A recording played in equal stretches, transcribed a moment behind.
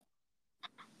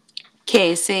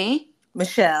Casey,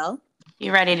 Michelle.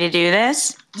 you ready to do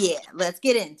this? Yeah, let's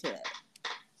get into it.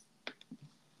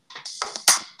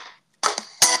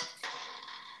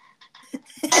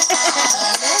 There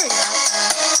we go.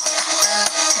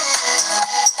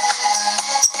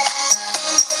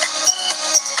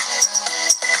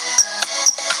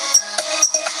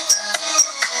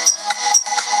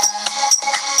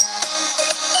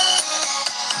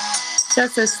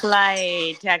 Just a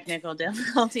slight technical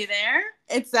difficulty there.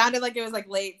 It sounded like it was like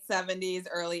late 70s,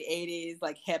 early 80s,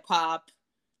 like hip hop,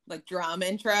 like drum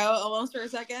intro almost for a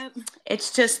second.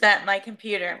 It's just that my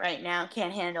computer right now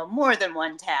can't handle more than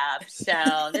one tab.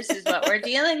 So this is what we're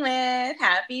dealing with.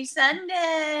 Happy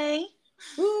Sunday.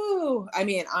 Ooh, I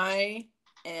mean, I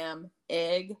am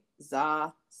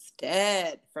exhausted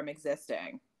from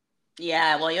existing.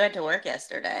 Yeah, well, you had to work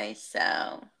yesterday,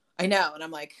 so. I know, and I'm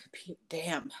like,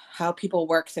 damn, how people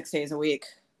work 6 days a week.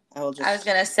 I was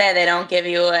going to say, they don't give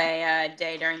you a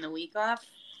day during the week off?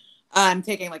 I'm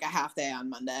taking like a half day on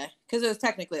Monday because it was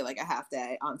technically like a half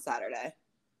day on Saturday.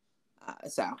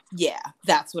 So, yeah,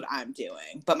 that's what I'm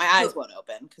doing. But my eyes won't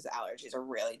open because allergies are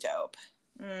really dope.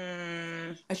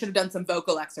 I should have done some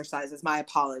vocal exercises. My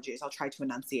apologies. I'll try to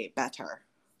enunciate better.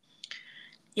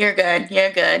 You're good.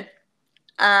 You're good.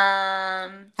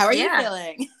 How are you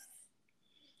feeling?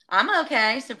 I'm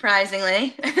okay,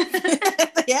 surprisingly.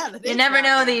 Yeah, you never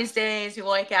know these days. You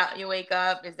wake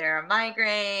up. Is there a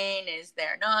migraine? Is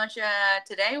there nausea?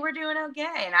 Today we're doing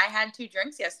okay, and I had 2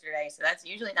 drinks yesterday, so that's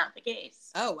usually not the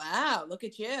case. Oh wow, look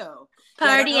at you,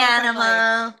 party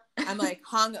animal. I'm like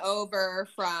hung over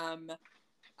from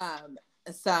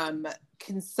some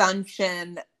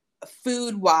consumption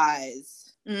food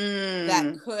wise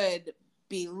that could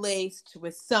be laced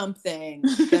with something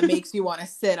that makes you want to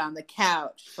sit on the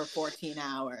couch for 14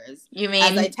 hours. You mean,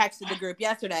 as I texted the group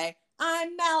yesterday,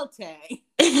 I'm melting.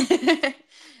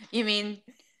 You mean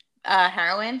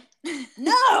heroin?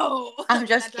 No, I'm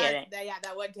just kidding.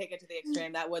 That would take it to the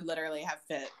extreme. That would literally have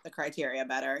fit the criteria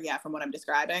better. Yeah, from what I'm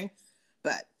describing.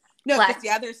 But no, just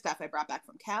the other stuff I brought back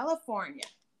from California.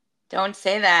 Don't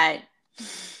say that.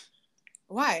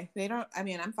 Why? They don't. I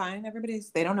mean, I'm fine.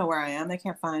 They don't know where I am. They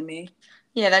can't find me.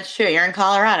 Yeah, that's true. You're in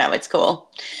Colorado. It's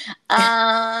cool.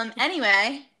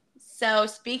 Anyway, so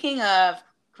speaking of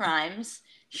crimes,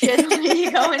 should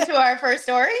we go into our first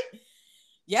story?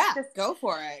 Yeah, go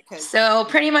for it. So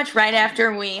pretty much right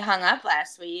after we hung up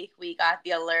last week, we got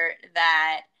the alert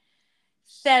that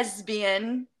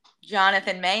thespian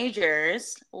Jonathan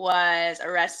Majors was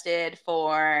arrested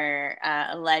for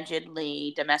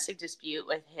allegedly domestic dispute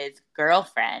with his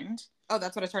girlfriend. Oh,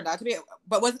 that's what it turned out to be.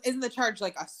 But isn't the charge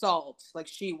like assault? Like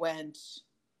she went.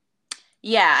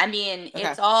 Yeah, I mean,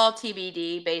 It's all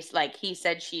TBD based, like he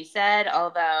said, she said.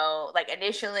 Although, like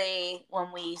initially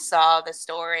when we saw the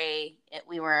story,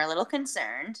 we were a little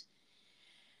concerned.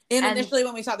 And initially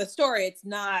when we saw the story, it's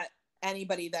not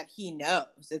anybody that he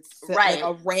knows. It's like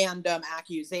a random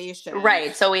accusation.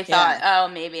 Right. So we thought, oh,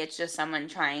 maybe it's just someone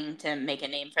trying to make a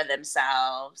name for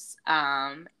themselves.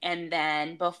 And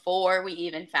then before we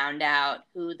even found out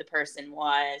who the person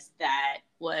was that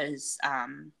was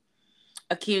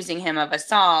accusing him of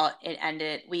assault,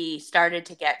 we started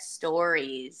to get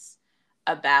stories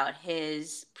about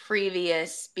his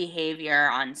previous behavior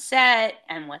on set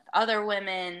and with other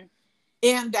women.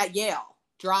 And at Yale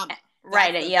drama.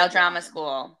 Right, at Yale Drama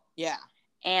School. Yeah.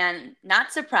 And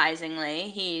not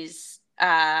surprisingly, he's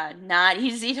not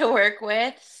easy to work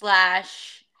with, /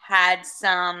 had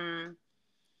some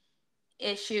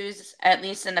issues, at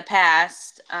least in the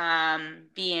past,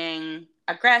 being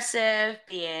aggressive,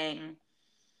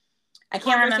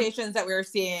 Conversations that we were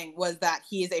seeing was that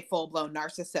he is a full-blown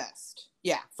narcissist.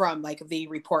 Yeah, from like the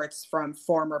reports from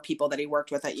former people that he worked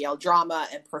with at Yale Drama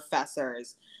and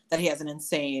professors, that he has an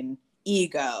insane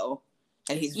ego.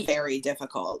 And he's very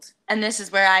difficult. And this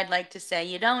is where I'd like to say,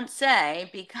 you don't say,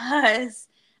 because,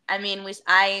 I mean,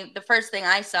 the first thing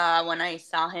I saw when I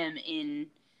saw him in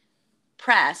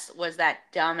press was that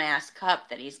dumbass cup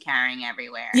that he's carrying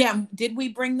everywhere. Yeah, did we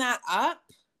bring that up,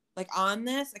 like on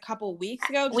this a couple weeks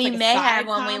ago? We may have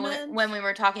when we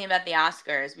were talking about the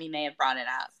Oscars. We may have brought it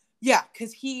up. Yeah,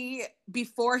 because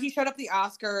before he showed up at the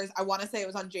Oscars, I want to say it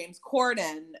was on James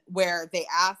Corden, where they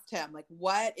asked him, like,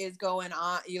 what is going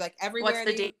on? You like everywhere.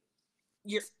 What's the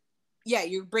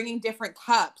you're bringing different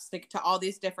cups to all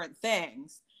these different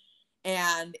things.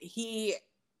 And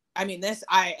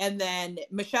and then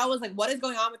Michelle was like, what is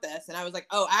going on with this? And I was like,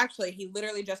 oh, actually, he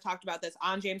literally just talked about this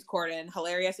on James Corden.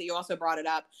 Hilarious that you also brought it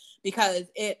up, because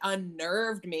it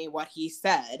unnerved me what he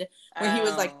said, where he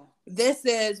was like,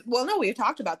 we've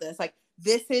talked about this. Like,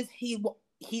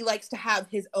 he likes to have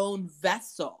his own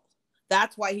vessel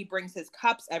That's why he brings his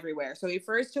cups everywhere. So he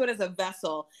refers to it as a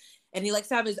vessel, and he likes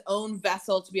to have his own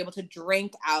vessel to be able to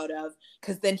drink out of,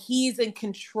 because then he's in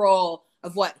control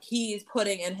of what he's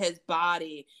putting in his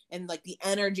body and like the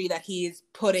energy that he's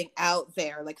putting out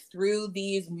there, like through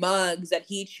these mugs that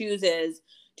he chooses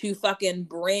to fucking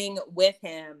bring with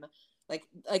him. Like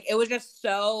it was just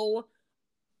so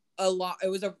a lot. It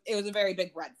was a very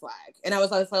big red flag. And I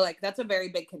was also like, that's a very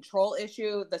big control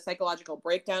issue. The psychological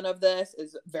breakdown of this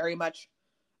is very much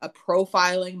a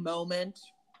profiling moment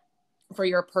for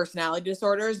your personality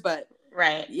disorders. But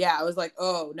right. Yeah, I was like,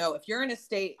 oh no, if you're in a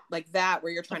state like that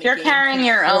where you're trying if you're to carrying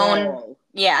your own,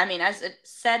 yeah, I mean, as it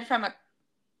said from a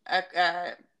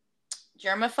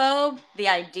germaphobe, the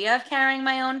idea of carrying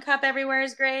my own cup everywhere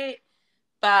is great,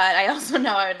 but I also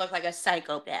know I would look like a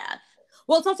psychopath.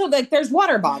 Well, it's also like there's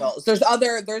water bottles. There's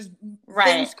right.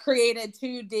 things created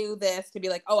to do this, to be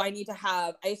like, oh, I need to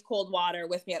have ice cold water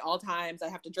with me at all times. I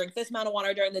have to drink this amount of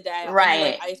water during the day. I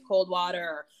only like ice cold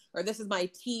water, or this is my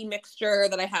tea mixture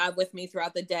that I have with me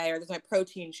throughout the day, or this is my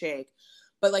protein shake.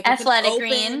 But like athletic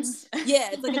greens. Yeah,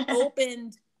 it's like an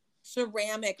opened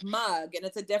ceramic mug, and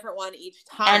it's a different one each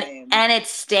time. And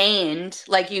it's stained.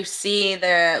 Like you see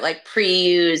the like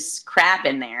pre-used crap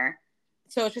in there.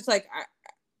 So it's just like,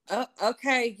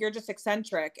 okay, you're just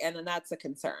eccentric, and then that's a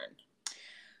concern.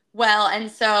 Well, and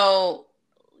so,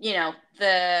 you know,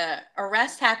 the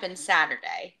arrest happened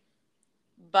Saturday,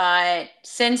 but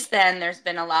since then there's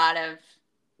been a lot of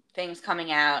things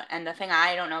coming out, and the thing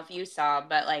I don't know if you saw,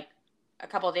 but like a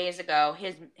couple of days ago,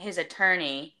 his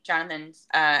attorney, Jonathan's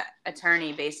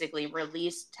attorney, basically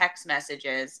released text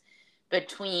messages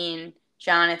between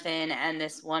Jonathan and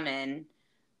this woman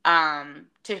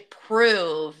to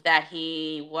prove that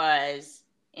he was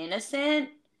innocent.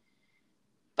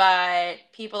 But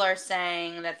people are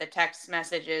saying that the text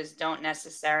messages don't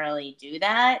necessarily do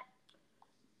that.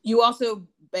 You also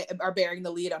are bearing the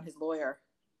lead on his lawyer.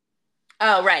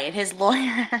 Oh, right. His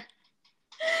lawyer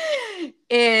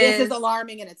This is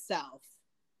alarming in itself.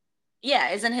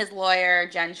 Yeah, isn't his lawyer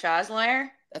Jen Shah's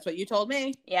lawyer? That's what you told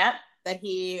me. Yep. That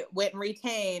he went and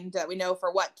retained, we know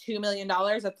for what, $2 million.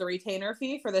 That's the retainer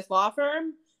fee for this law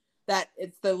firm. That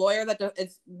it's the lawyer that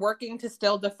is working to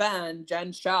still defend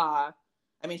Jen Shah.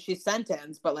 I mean, she's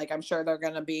sentenced, but like I'm sure they're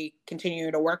going to be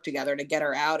continuing to work together to get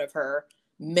her out of her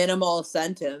minimal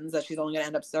sentence that she's only going to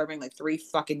end up serving like 3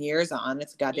 fucking years on.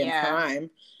 It's a goddamn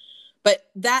crime. But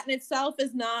that in itself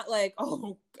is not like,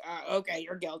 oh, okay,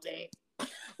 you're guilty.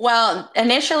 Well,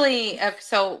 initially,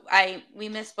 we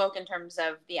misspoke in terms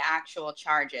of the actual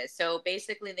charges. So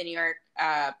basically, the New York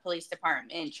Police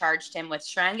Department charged him with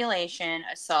strangulation,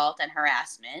 assault, and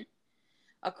harassment.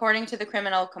 According to the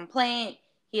criminal complaint,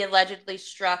 he allegedly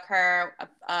struck her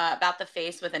about the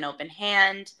face with an open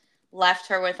hand, left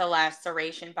her with a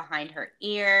laceration behind her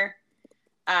ear.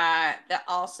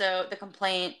 The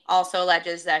complaint also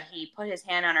alleges that he put his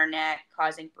hand on her neck,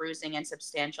 causing bruising and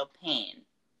substantial pain.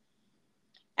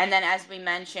 And then, as we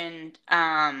mentioned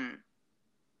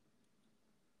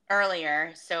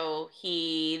earlier, so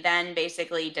he then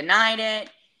basically denied it.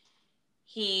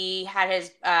 He had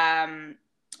his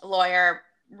lawyer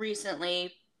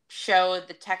recently show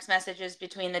the text messages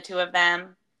between the two of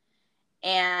them.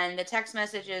 And the text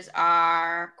messages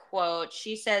are, quote,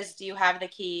 she says, "Do you have the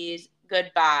keys?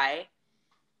 Goodbye."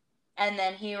 And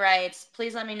then he writes,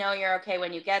 "Please let me know you're okay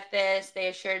when you get this. They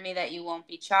assured me that you won't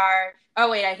be charged." Oh,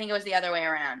 wait, I think it was the other way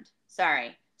around.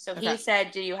 Sorry. So He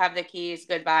said, "Do you have the keys?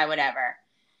 Goodbye, whatever."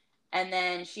 And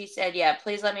then she said, "Yeah,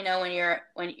 please let me know when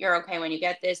you're okay when you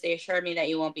get this. They assured me that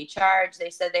you won't be charged. They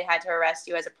said they had to arrest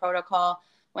you as a protocol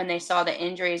when they saw the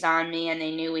injuries on me and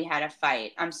they knew we had a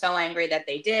fight. I'm so angry that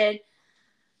they did.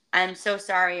 I'm so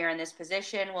sorry you're in this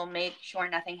position. We'll make sure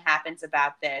nothing happens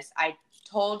about this. I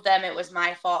told them it was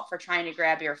my fault for trying to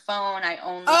grab your phone. I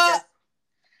only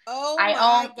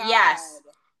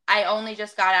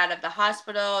just got out of the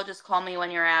hospital. Just call me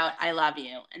when you're out. I love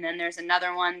you." And then there's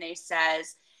another one. They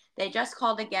says, "They just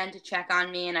called again to check on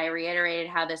me, and I reiterated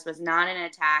how this was not an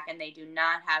attack, and they do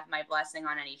not have my blessing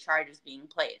on any charges being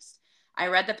placed. I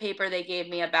read the paper they gave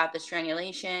me about the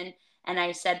strangulation, and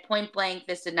I said point blank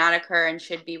this did not occur and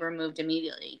should be removed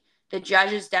immediately. The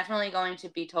judge is definitely going to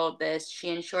be told this. She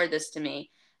ensured this to me.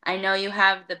 I know you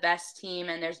have the best team,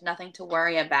 and there's nothing to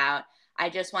worry about. I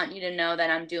just want you to know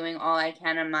that I'm doing all I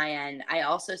can on my end. I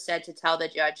also said to tell the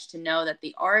judge to know that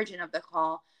the origin of the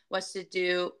call was to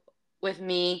do with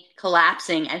me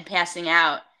collapsing and passing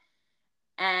out.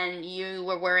 And you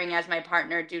were worrying as my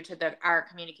partner due to our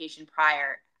communication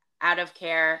prior. Out of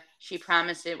care, she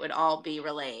promised it would all be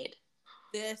relayed."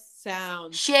 This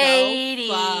sounds shady.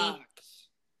 So fucked.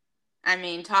 I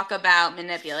mean, talk about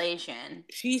manipulation.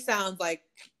 She sounds like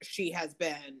she has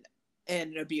been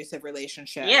in an abusive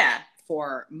relationship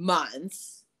for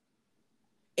months.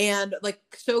 And, like,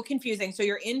 so confusing. So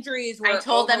your injuries were I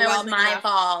told them it was my enough.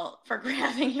 fault for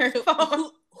grabbing your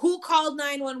phone. Who called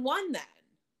 911 then?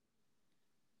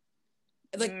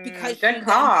 Like, because she then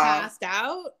call. passed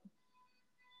out?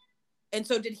 And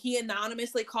so did he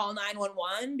anonymously call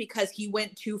 911 because he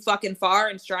went too fucking far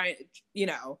and trying, you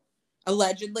know,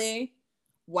 allegedly?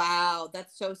 Wow,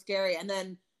 that's so scary. And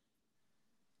then,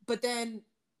 but then,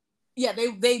 yeah,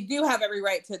 they do have every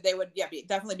right to, they would,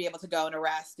 definitely be able to go and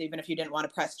arrest even if you didn't want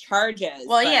to press charges.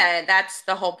 Well, yeah, that's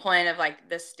the whole point of, like,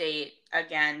 the state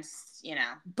against, you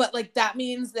know. But, like, that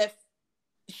means that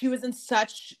she was in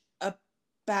such a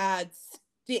bad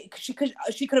state. She could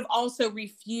have also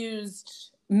refused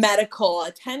medical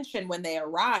attention when they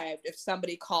arrived if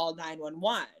somebody called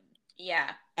 911.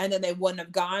 Yeah. And then they wouldn't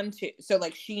have gone to. So,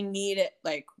 like, she needed,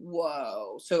 like,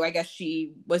 whoa. So I guess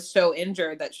she was so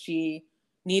injured that she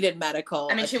needed medical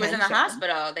attention. She was in the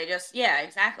hospital. They just, yeah,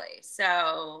 exactly.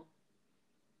 So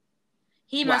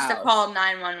he must have called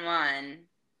 911.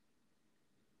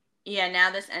 Yeah,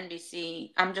 now this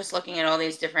NBC, I'm just looking at all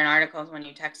these different articles when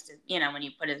you texted, you know, when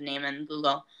you put his name in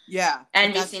Google. Yeah.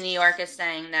 NBC New York is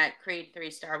saying that Creed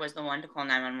 3-star was the one to call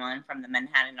 911 from the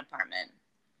Manhattan apartment.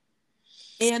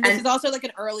 And this is also like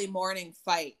an early morning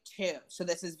fight too. So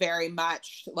this is very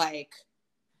much like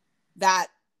that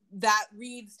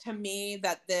reads to me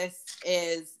that this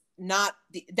is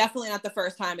definitely not the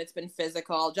first time it's been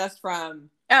physical, just from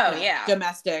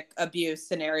domestic abuse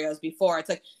scenarios before. It's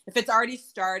like, if it's already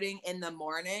starting in the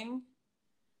morning,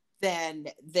 then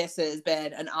this has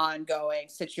been an ongoing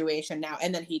situation now.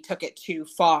 And then he took it too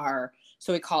far,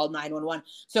 so he called 911.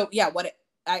 So yeah,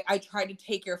 I tried to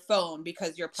take your phone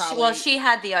because you're probably... Well, she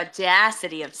had the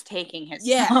audacity of taking his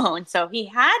phone, so he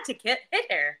had to hit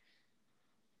her.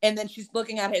 And then she's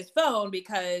looking at his phone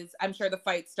because I'm sure the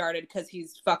fight started because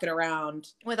he's fucking around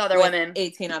with other women,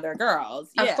 18 other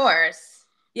girls. Of course.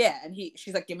 Yeah, and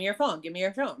she's like, give me your phone.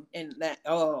 And that,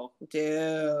 oh,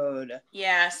 dude.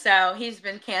 Yeah, so he's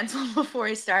been canceled before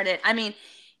he started. I mean,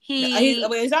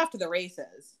 he's off to the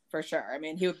races for sure. I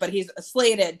mean, he's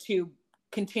slated to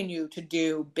continue to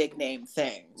do big name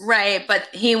things. Right, but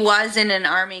he was in an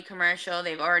Army commercial.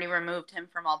 They've already removed him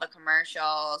from all the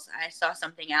commercials. I saw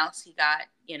something else he got,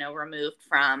 removed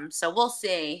from. So we'll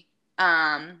see.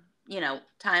 Time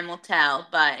will tell,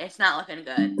 but it's not looking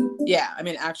good. Yeah, I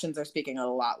mean, actions are speaking a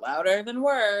lot louder than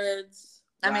words.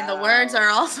 Wow. I mean, the words are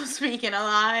also speaking a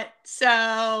lot.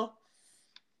 So,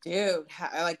 dude,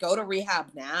 go to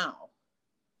rehab now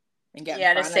and get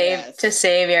to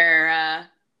save your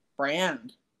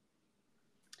brand.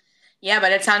 Yeah,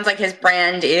 but it sounds like his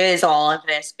brand is all of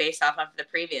this based off of the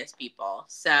previous people.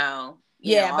 So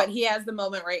but he has the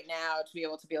moment right now to be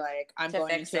able to be like, I'm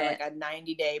going into like a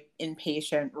 90-day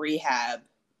inpatient rehab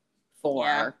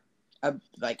for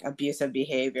abusive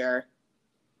behavior.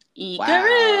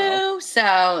 Wow.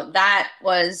 So that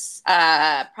was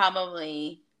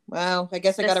probably... Well, I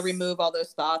guess I got to remove all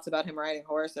those thoughts about him riding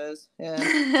horses.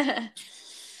 Yeah.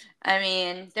 I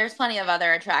mean, there's plenty of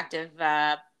other attractive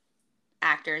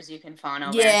actors you can fawn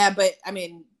over. Yeah, but I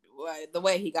mean, the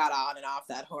way he got on and off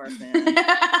that horse, man.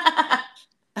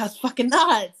 That was fucking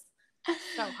nuts.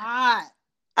 So hot.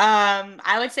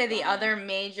 I would say the other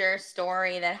major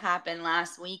story that happened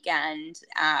last weekend,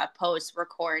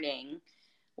 post-recording,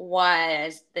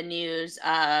 was the news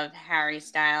of Harry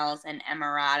Styles and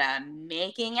Emirata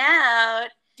making out.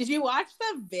 Did you watch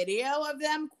the video of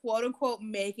them, quote unquote,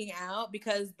 making out?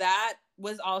 Because that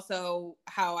was also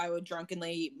how I would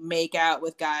drunkenly make out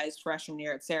with guys freshman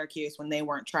year at Syracuse when they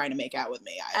weren't trying to make out with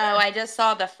me either. Oh, I just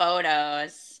saw the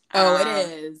photos. Oh, it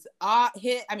is.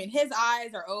 His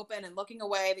eyes are open and looking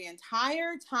away the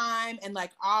entire time. And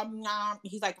like,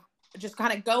 he's like just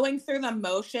kind of going through the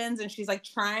motions, and she's like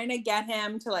trying to get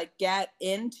him to like get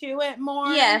into it more.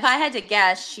 Yeah, if I had to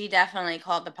guess, she definitely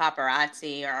called the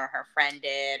paparazzi, or her friend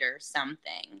did, or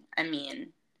something. I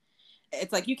mean,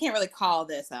 it's like, you can't really call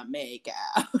this a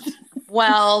makeout.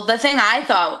 Well, the thing I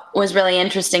thought was really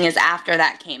interesting is after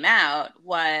that came out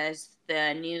was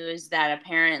the news that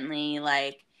apparently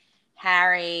like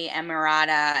Harry,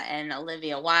 Emirata, and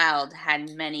Olivia Wilde had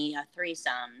many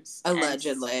threesomes.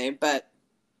 Allegedly,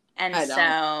 And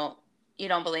so you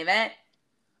don't believe it?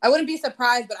 I wouldn't be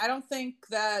surprised, but I don't think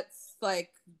that's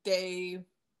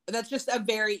that's just a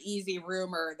very easy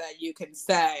rumor that you can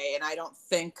say. And I don't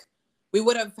think we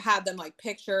would have had them like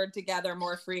pictured together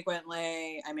more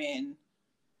frequently. I mean,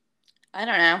 I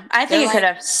don't know. I think it could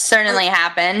have certainly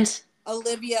happened.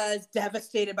 Olivia is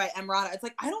devastated by Emirata. It's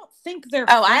like, I don't think they're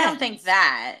friends. I don't think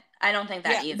that. I don't think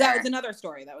that Yeah, either. that was another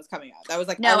story that was coming out. That was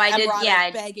like, no, I did. Emerauda's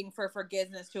Yeah, begging for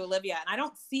forgiveness to Olivia, and I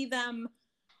don't see them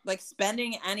like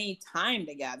spending any time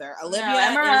together.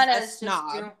 Olivia is a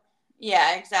snob.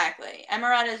 Yeah, exactly.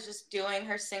 Emerauda is just doing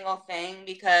her single thing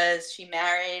because she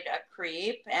married a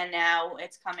creep, and now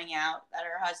it's coming out that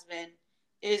her husband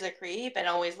is a creep and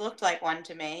always looked like one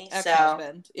to me.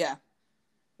 Ex-husband, So, yeah.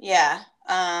 Yeah.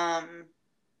 I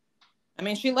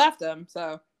mean, she left him,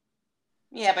 so.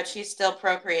 Yeah, but she still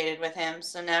procreated with him,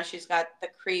 so now she's got the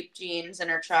creep genes in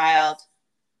her child.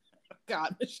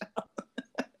 God, Michelle.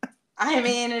 I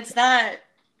mean, it's not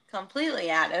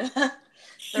completely out of the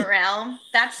realm.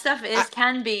 That stuff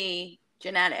can be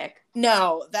genetic.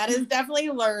 No, that is definitely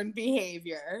learned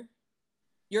behavior.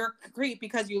 You're a creep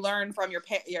because you learn from your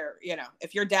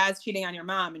if your dad's cheating on your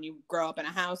mom and you grow up in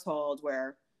a household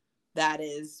where that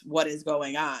is what is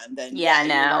going on, then you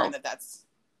learn that that's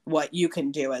what you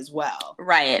can do as well.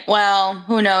 Right. Well,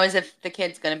 who knows if the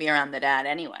kid's going to be around the dad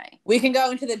anyway. We can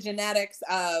go into the genetics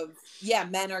of,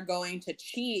 men are going to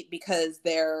cheat because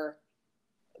they're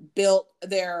built,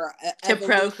 they're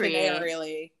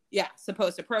evolutionarily,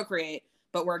 supposed to procreate,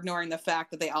 but we're ignoring the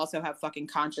fact that they also have fucking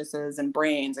consciences and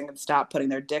brains and can stop putting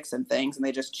their dicks in things, and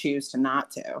they just choose to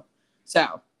not to.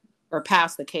 So, we're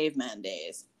past the caveman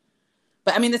days.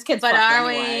 But I mean, this kid's fucked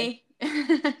anyway.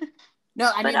 No,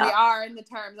 I mean, we are in the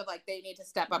terms of like they need to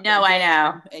step up. No, I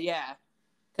know. Yeah,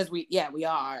 because we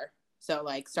are. So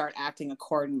like, start acting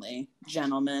accordingly,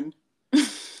 gentlemen.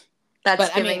 This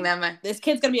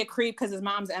kid's gonna be a creep because his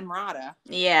mom's Emerauda.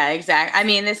 Yeah, exactly. I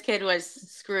mean, this kid was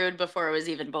screwed before it was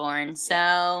even born.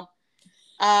 So,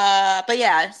 but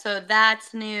yeah, so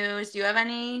that's news. Do you have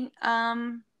any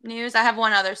news? I have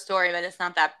one other story, but it's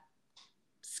not that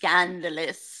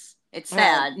scandalous. It's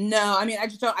sad. No, I mean, I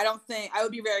don't think, I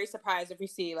would be very surprised if we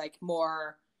see like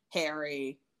more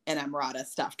Harry and Emerauda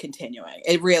stuff continuing.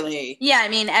 It really. Yeah, I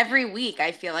mean, every week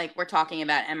I feel like we're talking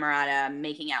about Emerauda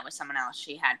making out with someone else.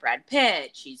 She had Brad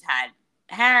Pitt. She's had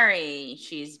Harry.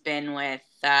 She's been with,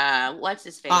 what's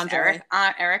his face? Andre.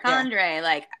 Eric Andre. Yeah.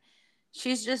 Like,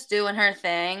 she's just doing her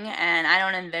thing, and I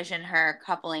don't envision her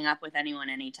coupling up with anyone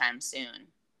anytime soon.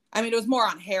 I mean, it was more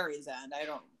on Harry's end. I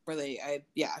don't really,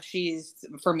 she's,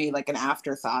 for me, like an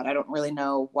afterthought. I don't really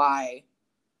know why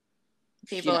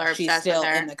people are she's obsessed still with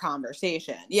her in the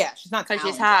conversation. Yeah, she's not because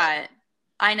she's hot.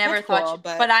 I never thought,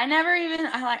 but I never even,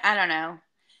 I don't know.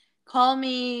 Call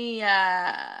me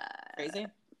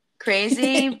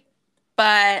crazy,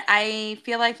 but I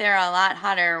feel like there are a lot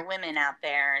hotter women out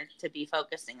there to be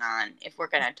focusing on if we're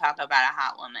going to talk about a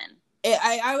hot woman.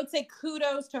 I would say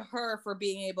kudos to her for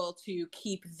being able to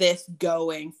keep this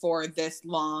going for this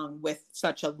long with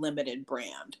such a limited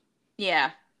brand.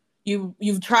 Yeah.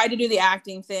 You've tried to do the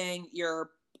acting thing. Your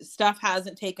stuff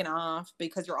hasn't taken off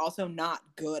because you're also not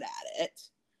good at it.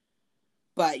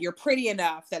 But you're pretty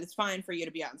enough that it's fine for you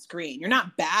to be on screen. You're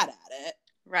not bad at it.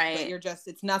 Right. But you're just,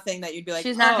 it's nothing that you'd be like,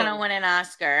 she's not going to win an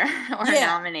Oscar or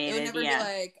nominated. It would never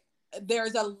be like,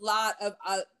 there's a lot of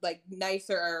like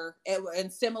nicer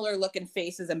and similar looking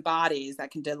faces and bodies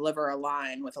that can deliver a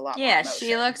line with a lot more emotion.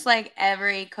 She looks like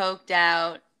every coked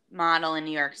out model in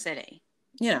New York City.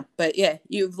 Yeah, but yeah,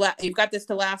 you've got this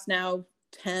to last now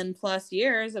 10 plus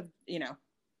years of,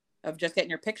 of just getting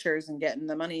your pictures and getting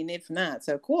the money you need from that.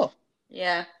 So cool.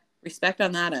 Yeah. Respect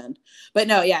on that end. But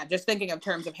no, yeah, just thinking of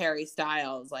terms of Harry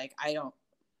Styles, like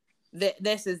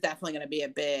this is definitely going to be a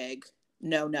big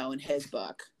no in his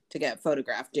book to get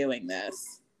photographed doing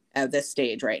this at this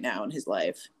stage right now in his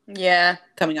life. Yeah.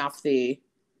 Coming off the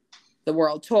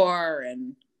world tour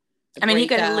and I mean, he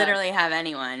could literally have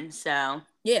anyone, so.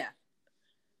 Yeah.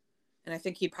 And I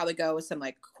think he'd probably go with some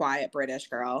like quiet British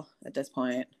girl at this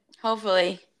point.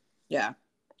 Hopefully. Yeah.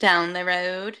 Down the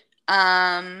road.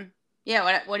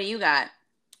 Yeah, what do you got?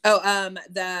 Oh,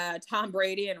 the Tom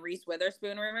Brady and Reese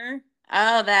Witherspoon rumor.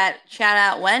 Oh, that shout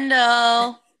out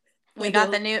Wendell. We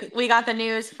got the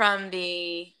news from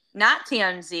the not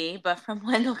TMZ, but from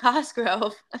Wendell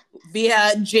Cosgrove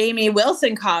via Jamie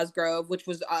Wilson Cosgrove, which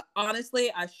was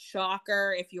honestly a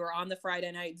shocker. If you were on the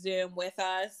Friday night Zoom with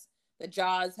us, the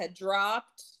jaws had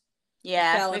dropped.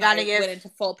 Yeah, we went into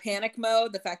full panic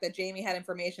mode. The fact that Jamie had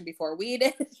information before we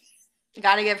did.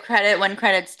 Got to give credit when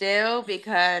credit's due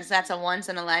because that's a once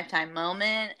in a lifetime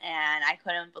moment, and I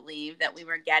couldn't believe that we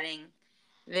were getting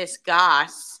this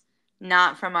goss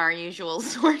not from our usual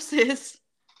sources.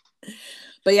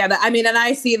 But yeah, and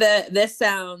I see that this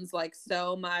sounds like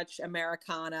so much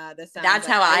Americana. That's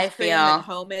how I feel. And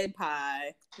homemade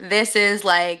pie. This is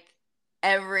like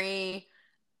every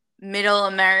middle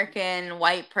American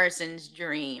white person's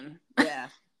dream. Yeah.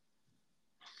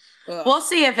 Ugh. We'll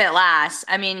see if it lasts.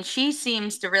 I mean, she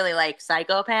seems to really like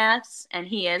psychopaths, and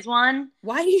he is one.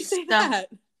 Why do you say So, that?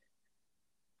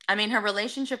 I mean, her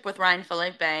relationship with Ryan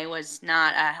Felipe was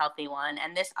not a healthy one,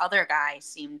 and this other guy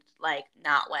seemed like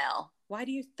not well. Why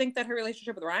do you think that her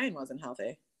relationship with Ryan wasn't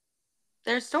healthy?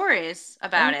 There's stories Oh,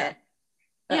 about okay. it.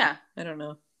 Yeah. I don't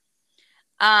know.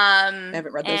 I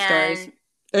haven't read those stories.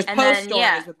 There's post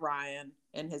stories with Ryan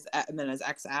and then his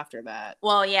ex after that.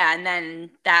 Well, yeah, and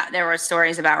then there were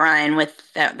stories about Ryan with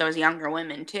those younger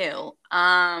women too.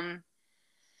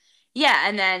 Yeah,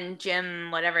 and then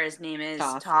Jim, whatever his name is,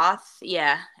 Toth.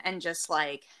 Yeah, and just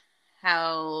like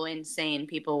how insane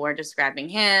people were describing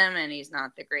him, and he's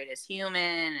not the greatest human,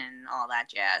 and all that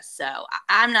jazz. So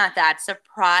I'm not that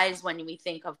surprised when we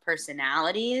think of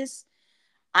personalities.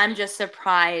 I'm just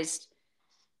surprised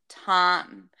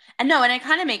Tom. And it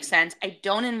kind of makes sense. I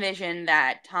don't envision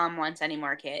that Tom wants any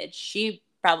more kids. She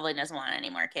probably doesn't want any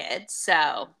more kids.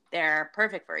 So they're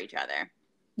perfect for each other.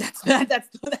 That's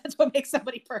what makes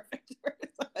somebody perfect for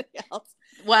somebody else.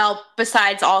 Well,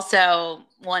 besides also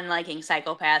one liking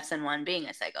psychopaths and one being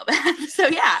a psychopath. So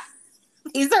yeah.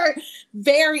 These are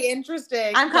very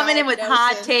interesting. I'm coming in with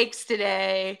hot takes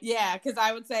today. Yeah, because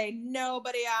I would say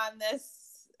nobody on this.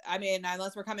 I mean,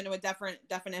 unless we're coming in with different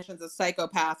definitions of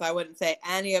psychopath, I wouldn't say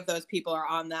any of those people are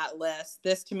on that list.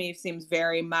 This to me seems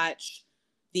very much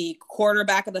the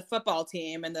quarterback of the football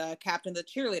team and the captain of the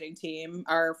cheerleading team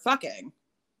are fucking.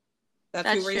 That's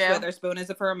who Reese Witherspoon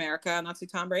is for America, and that's who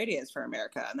Tom Brady is for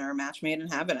America. And they're a match made in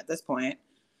heaven at this point.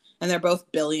 And they're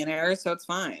both billionaires, so it's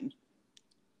fine.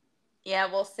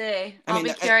 Yeah, we'll see. I'll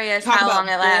be curious how long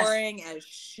it lasts. Boring as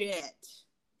shit.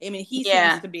 I mean, he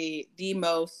seems to be the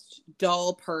most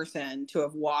dull person to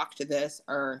have walked this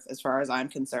earth, as far as I'm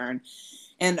concerned.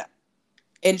 And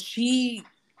she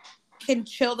can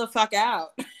chill the fuck out.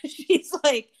 She's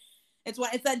like, it's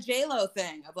that J-Lo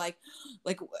thing of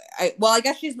I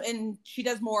guess she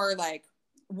does more like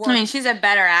work. I mean, she's a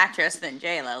better actress than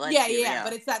J-Lo. Yeah,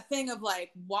 but it's that thing of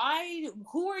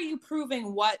who are you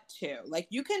proving what to? Like,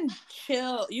 you can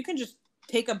chill, you can just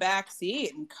take a back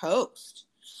seat and coast.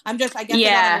 I guess I don't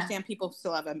understand people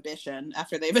still have ambition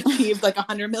after they've achieved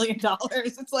 $100 million.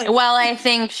 It's like, well, I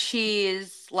think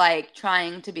she's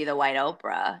trying to be the white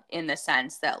Oprah in the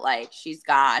sense that she's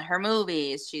got her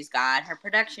movies, she's got her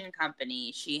production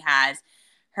company, she has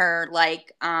her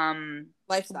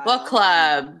lifestyle book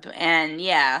club and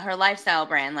her lifestyle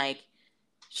brand.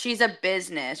 She's a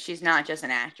business. She's not just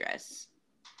an actress.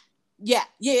 Yeah.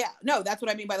 No, that's what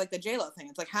I mean by the J-Lo thing.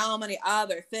 It's how many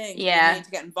other things you need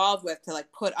to get involved with to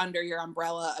put under your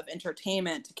umbrella of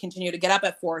entertainment, to continue to get up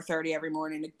at 4:30 every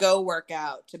morning, to go work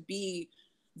out, to be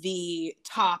the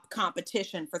top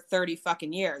competition for 30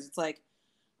 fucking years. It's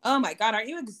oh my God, aren't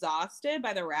you exhausted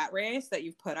by the rat race that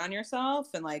you've put on yourself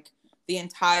and the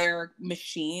entire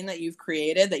machine that you've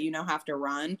created that you now have to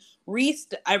run? Reese,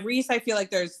 I feel like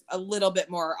there's a little bit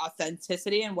more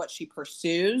authenticity in what she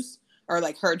pursues, or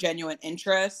her genuine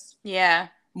interests. Yeah.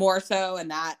 More so,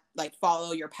 and that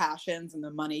follow your passions and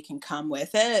the money can come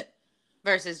with it.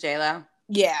 Versus J-Lo.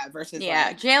 Yeah, versus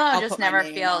J-Lo just never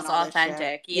feels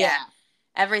authentic. Yeah.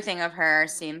 Everything of her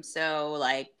seems so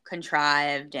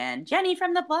contrived and Jenny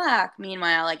from the block.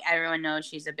 Meanwhile, everyone knows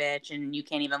she's a bitch and you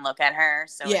can't even look at her.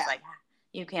 So it's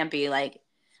you can't be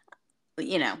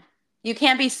you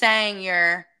can't be saying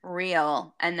you're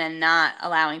real and then not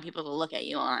allowing people to look at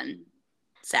you on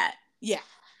set. Yeah,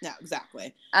 no,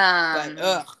 exactly. But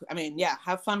I mean,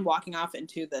 have fun walking off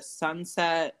into the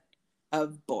sunset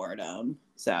of boredom.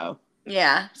 So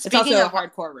yeah, it's also a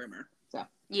hardcore rumor. So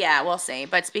yeah, we'll see.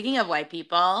 But speaking of white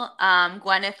people,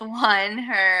 Gwyneth won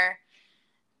her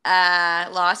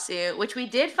lawsuit, which we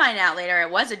did find out later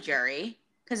it was a jury.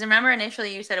 Because remember,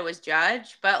 initially you said it was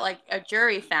judge, but a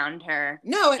jury found her.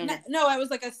 No, it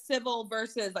was a civil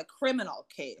versus criminal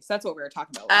case. That's what we were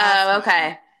talking about. Oh,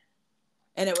 okay.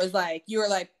 And it was you were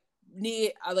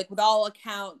need with all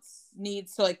accounts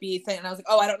needs to be saying. And I was like,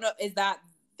 oh, I don't know. Is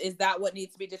that what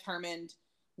needs to be determined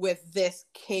with this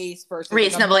case versus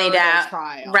reasonably doubt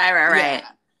trial? Right. Yeah.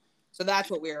 So that's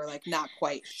what we were not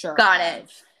quite sure. Got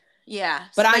it. Yeah.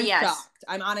 But I'm shocked.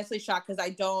 I'm honestly shocked because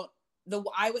the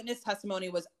eyewitness testimony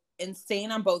was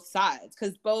insane on both sides,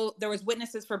 because there was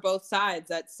witnesses for both sides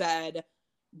that said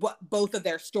what both of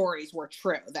their stories were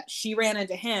true, that she ran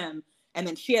into him, and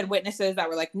then she had witnesses that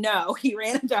were no, he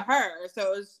ran into her.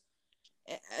 So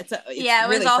it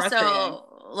really was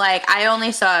also I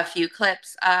only saw a few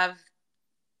clips of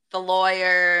the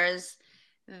lawyers.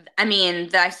 I mean,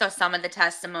 I saw some of the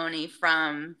testimony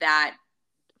from that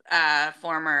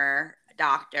former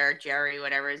doctor, Jerry,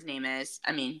 whatever his name is.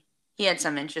 I mean, he had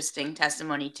some interesting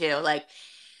testimony too.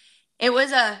 It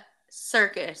was a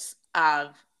circus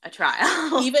of a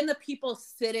trial. Even the people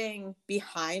sitting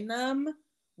behind them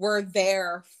were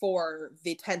there for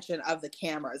the attention of the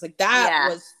cameras. Like, that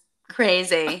was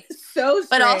crazy. So strange.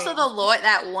 But also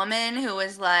that woman who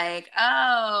was like,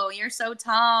 "Oh, you're so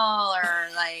tall," or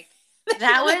like,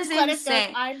 that was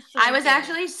insane. I was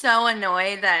actually so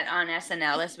annoyed that on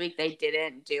SNL this week they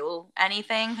didn't do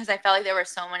anything, because I felt like there were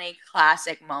so many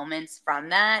classic moments from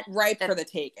that. For the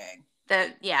taking.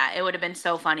 It would have been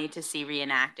so funny to see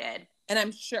reenacted. And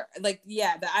I'm sure, like,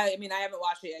 I mean, I haven't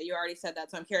watched it yet. You already said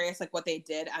that, so I'm curious, like, what they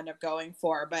did end up going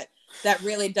for. But that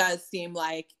really does seem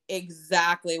like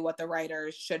exactly what the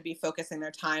writers should be focusing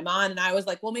their time on. And I was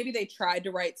like, well, maybe they tried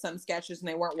to write some sketches and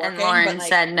they weren't working. And Lauren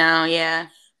said no, yeah.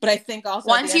 But I think also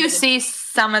once you see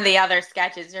some of the other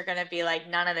sketches, you're gonna be like,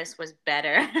 none of this was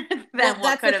better than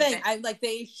what could have been. I like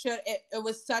they should. It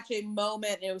was such a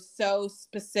moment. It was so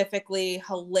specifically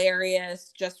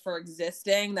hilarious just for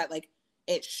existing that like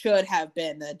it should have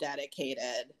been a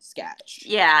dedicated sketch.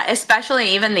 Yeah, especially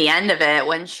even the end of it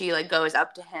when she like goes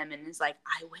up to him and is like,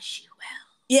 "I wish you well."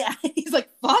 Yeah, he's like,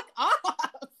 "Fuck off."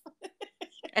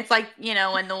 It's like, you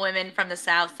know, when the women from the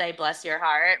South say "bless your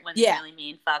heart" when they really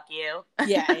mean "fuck you."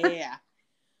 Yeah.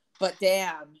 But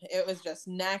damn, it was just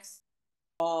next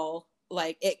level.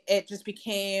 Like it just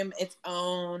became its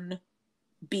own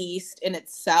beast in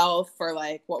itself for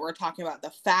like what we're talking about, the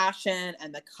fashion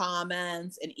and the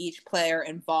comments and each player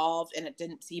involved, and it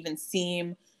didn't even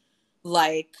seem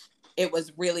like it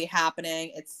was really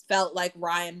happening. It felt like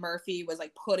Ryan Murphy was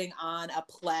like putting on a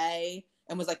play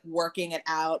and was like working it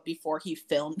out before he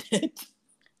filmed it.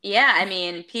 Yeah, I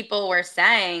mean, people were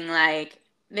saying like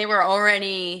they were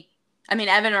already, I mean,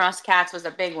 Evan Ross Katz was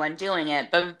a big one doing it,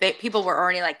 but people were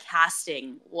already like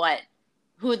casting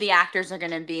who the actors are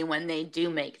going to be when they do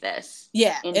make this.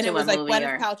 Yeah, and it was like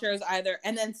Gwyneth Paltrow's either,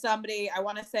 and then somebody, I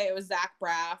want to say it was Zach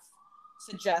Braff,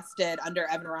 suggested under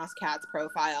Evan Ross Katz's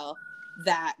profile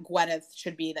that Gwyneth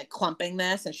should be like clumping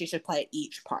this and she should play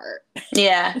each part.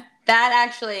 Yeah, that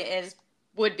actually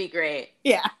would be great.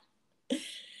 Yeah.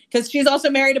 Because she's also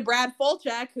married to Brad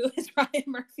Fulchek, who is Ryan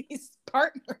Murphy's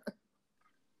partner.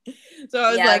 So I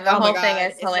was like, oh my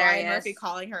God, is Ryan Murphy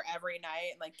calling her every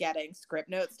night and like getting script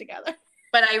notes together?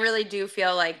 But I really do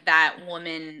feel like that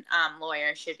woman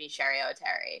lawyer should be Sherry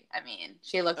O'Terry. I mean,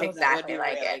 she looked exactly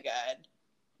like really it. Good.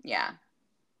 Yeah.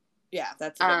 Yeah,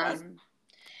 that's a good one.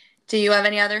 Do you have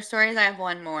any other stories? I have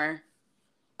one more.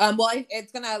 Well,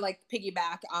 it's gonna like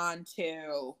piggyback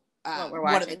onto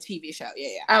one of the TV show.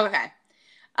 Yeah. Oh,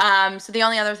 okay. So the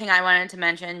only other thing I wanted to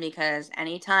mention, because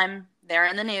anytime they're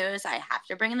in the news, I have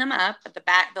to bring them up. But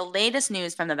the latest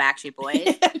news from the Backstreet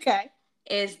Boys, okay,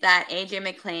 is that AJ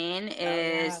McLean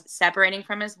is separating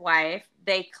from his wife.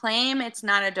 They claim it's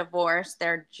not a divorce;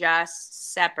 they're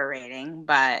just separating,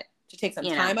 but to take some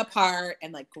time apart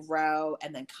and like grow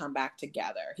and then come back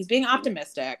together. He's being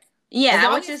optimistic. Yeah, as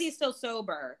long as he's still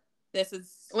sober.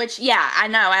 I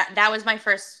know. That was my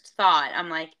first thought. I'm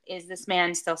like, is this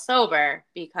man still sober?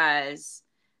 Because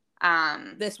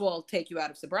this will take you out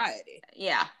of sobriety.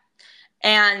 Yeah.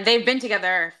 And they've been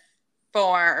together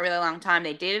for a really long time.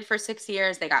 They dated for 6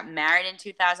 years. They got married in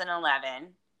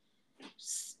 2011.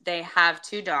 They have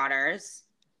 2 daughters.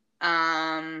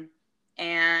 And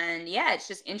yeah, it's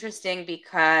just interesting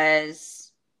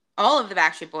because all of the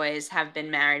Backstreet Boys have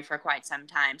been married for quite some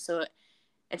time. So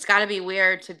it's got to be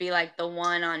weird to be like the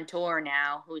one on tour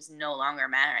now who's no longer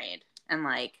married, and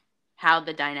like how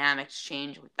the dynamics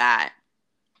change with that.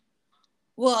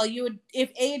 Well,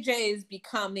 if AJ's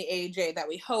become the AJ that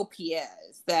we hope he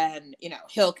is, then,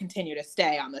 he'll continue to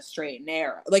stay on the straight and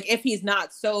narrow. Like, if he's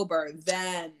not sober,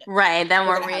 then... Right, then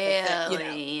we're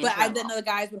really... But then the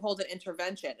guys would hold an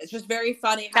intervention. It's just very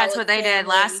funny how... That's what they did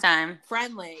last time.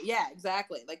 Friendly. Yeah,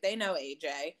 exactly. Like, they know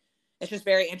AJ. It's just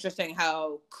very interesting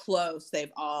how close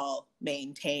they've all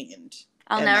maintained.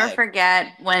 I'll never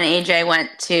forget when AJ went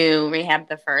to rehab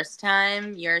the first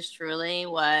time. Yours truly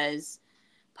was...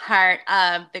 part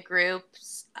of the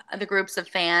groups of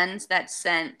fans that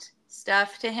sent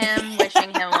stuff to him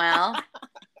wishing him well.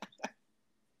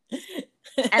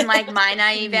 And like my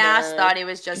naive ass thought he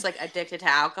was just like addicted to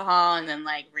alcohol, and then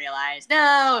like realized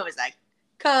no, it was like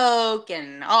Coke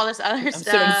and all this other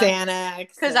stuff.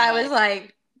 Xanax. Because I was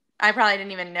like, I probably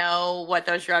didn't even know what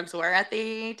those drugs were at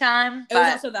the time. It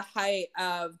was also the height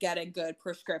of getting good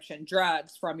prescription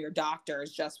drugs from your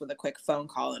doctors just with a quick phone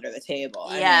call under the table.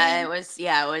 It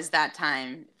was that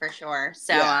time for sure.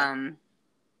 So,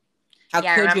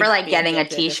 I remember like getting a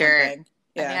t-shirt. I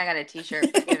think I got a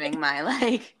t-shirt for giving my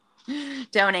like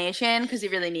donation because he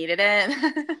really needed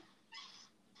it.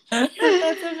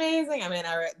 That's amazing. I mean,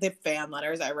 the fan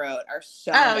letters I wrote are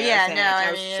so embarrassing. No,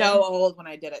 I was so old when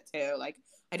I did it too. Like,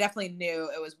 I definitely knew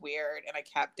it was weird, and I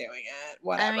kept doing it.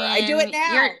 Whatever. I do it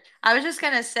now. I was just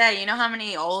gonna say, you know how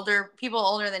many people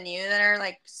older than you that are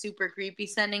like super creepy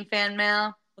sending fan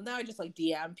mail? Well, now I just like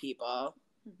DM people.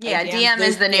 Yeah, DM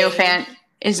is the new fan.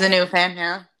 Is the new fan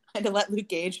mail. I had to let Luke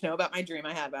Gage know about my dream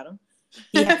I had about him.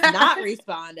 He has not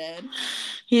responded.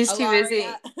 He's too busy.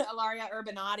 Ilaria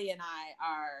Urbanati and I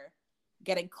are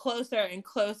getting closer and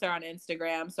closer on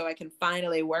Instagram so I can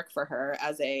finally work for her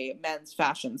as a men's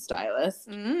fashion stylist.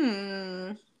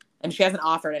 And she hasn't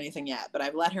offered anything yet, but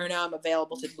I've let her know I'm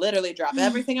available to literally drop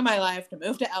everything in my life to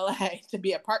move to LA to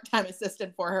be a part-time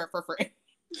assistant for her for free.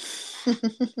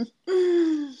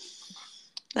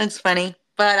 That's funny.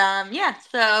 But yeah,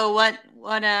 so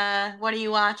what are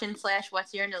you watching /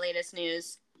 what's your latest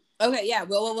news? Okay, yeah,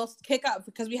 we'll kick up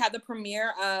because we had the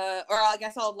premiere. Or I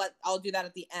guess I'll do that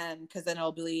at the end because then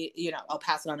it'll be, I'll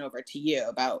pass it on over to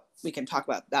you we can talk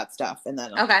about that stuff and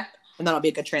then that'll be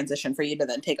a good transition for you to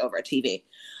then take over TV.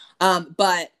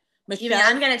 But Michelle, you mean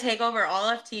I'm gonna take over all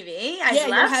of TV? I'd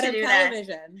love to do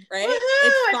television, right?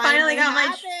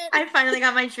 I finally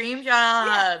got my dream job.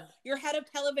 Yeah. You're head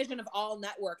of television of all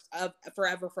networks of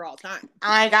forever for all time.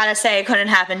 I gotta say, it couldn't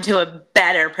happen to a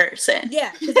better person.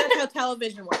 Yeah, because that's how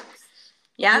television works.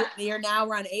 Yeah. You're now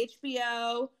run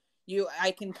HBO.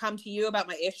 I can come to you about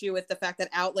my issue with the fact that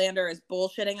Outlander is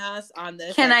bullshitting us on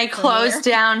this. Can I close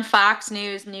down Fox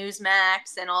News,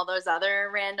 Newsmax, and all those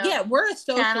other random? Yeah, we're a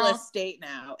socialist state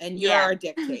now, and you're a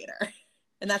dictator.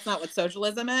 And that's not what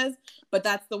socialism is, but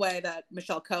that's the way that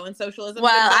Michelle Cohen socialism.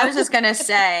 Well, I was just gonna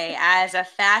say, as a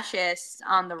fascist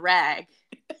on the reg,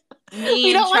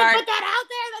 we don't want to put that out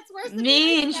there. That's worse than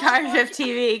me in charge of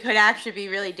TV could actually be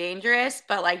really dangerous,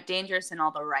 but like dangerous in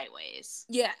all the right ways.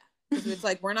 Yeah. It's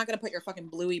like, we're not going to put your fucking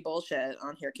bluey bullshit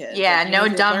on here, kids. Yeah, no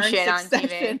dumb shit on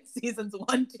TV. Seasons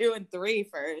 1, 2, and 3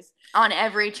 first. On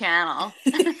every channel.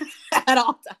 At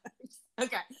all times.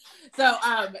 Okay. So,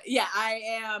 yeah, I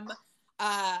am...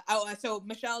 so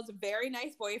Michelle's very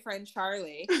nice boyfriend,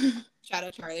 Charlie. Shout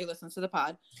out Charlie, listens to the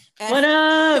pod. And what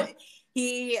up?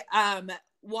 He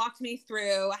walked me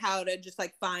through how to just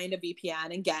like find a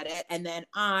VPN and get it, and then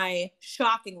I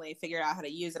shockingly figured out how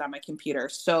to use it on my computer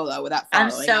solo without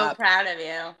following I'm so up. proud of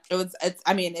you.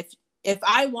 I mean, if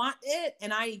I want it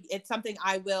and it's something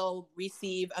I will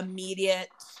receive immediate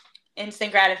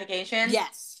instant gratification.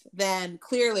 Yes, then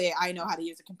clearly I know how to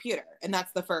use a computer, and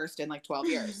that's the first in like 12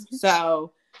 years.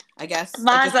 So I guess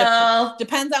it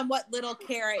depends on what little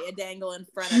carrot you dangle in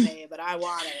front of me, but I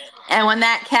want it. And when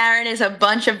that carrot is a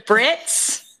bunch of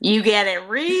Brits, you get it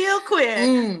real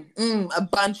quick. A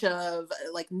bunch of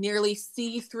like nearly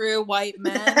see-through white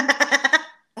men that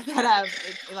have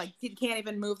like can't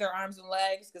even move their arms and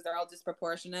legs because they're all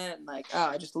disproportionate, and like, oh,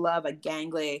 I just love a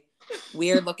gangly,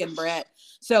 weird-looking Brit.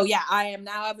 So yeah, I am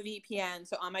now have a VPN.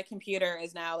 So on my computer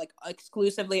is now like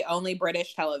exclusively only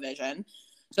British television.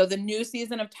 So the new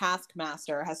season of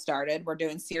Taskmaster has started. We're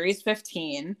doing series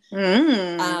 15.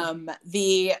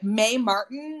 The Mae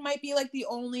Martin might be like the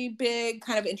only big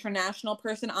kind of international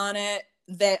person on it.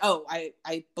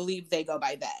 I believe they go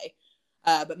by they.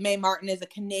 But Mae Martin is a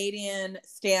Canadian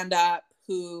stand-up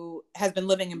who has been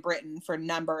living in Britain for a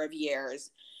number of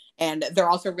years. And they're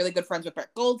also really good friends with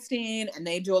Brett Goldstein, and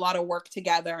they do a lot of work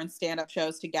together and stand-up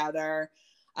shows together.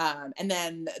 And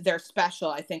then their special,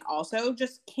 I think, also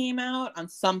just came out on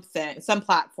some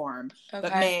platform.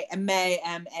 Okay. But Mae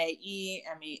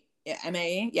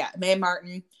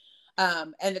Martin.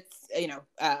 And it's,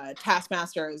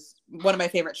 Taskmaster is one of my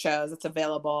favorite shows. It's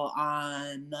available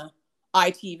on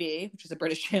ITV, which is a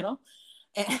British channel.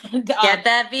 And get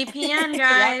that VPN,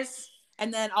 guys.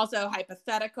 And then also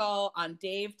Hypothetical on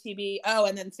Dave TV. Oh,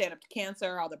 and then Stand Up to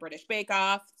Cancer, all the British Bake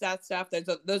Off, that stuff.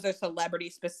 Those are celebrity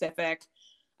specific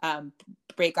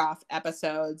Bake Off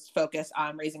episodes focused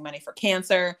on raising money for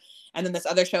cancer. And then this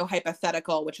other show,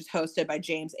 Hypothetical, which is hosted by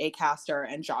James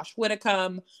Acaster and Josh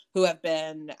Widdicombe, who have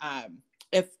been,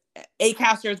 if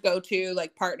Acaster's go-to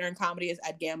like partner in comedy is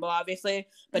Ed Gamble, obviously,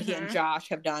 but he and Josh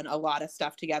have done a lot of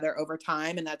stuff together over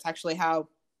time. And that's actually how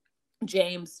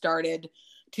James started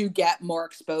to get more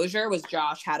exposure, was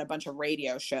Josh had a bunch of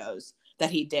radio shows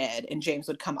that he did, and James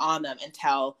would come on them and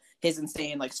tell his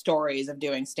insane like stories of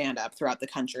doing stand-up throughout the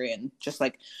country and just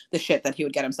like the shit that he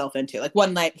would get himself into. Like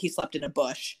one night he slept in a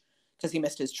bush because he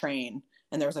missed his train,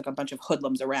 and there was like a bunch of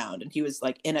hoodlums around, and he was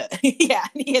like in a he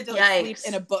had to like sleep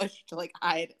in a bush to like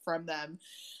hide from them.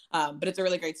 But it's a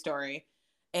really great story.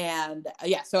 And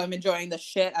so I'm enjoying the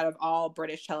shit out of all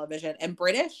British television, and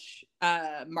British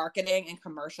marketing and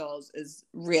commercials is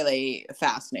really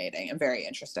fascinating and very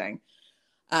interesting.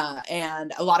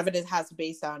 And a lot of it has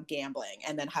based on gambling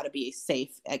and then how to be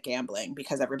safe at gambling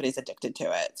because everybody's addicted to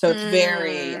it. So it's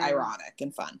very ironic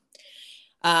and fun.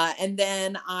 And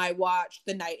then I watched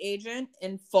The Night Agent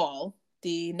in full,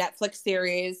 the Netflix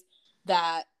series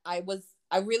that I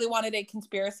really wanted a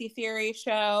conspiracy theory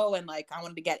show, and like I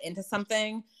wanted to get into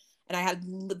something, and I had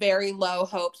very low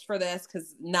hopes for this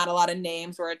because not a lot of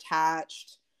names were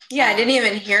attached. Yeah, I didn't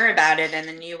even hear about it, and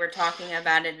then you were talking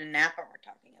about it, and Napa were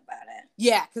talking about it.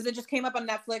 Yeah, because it just came up on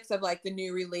Netflix of like the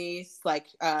new release, like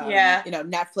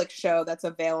Netflix show that's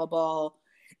available,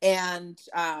 and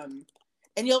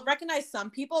you'll recognize some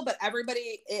people, but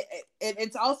everybody,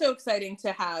 it's also exciting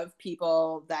to have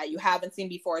people that you haven't seen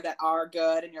before that are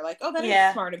good. And you're like, oh, that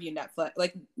is smart of you, Netflix.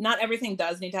 Like, not everything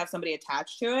does need to have somebody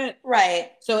attached to it.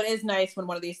 Right. So it is nice when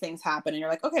one of these things happen and you're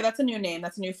like, okay, that's a new name.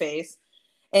 That's a new face.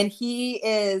 And he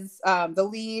is, the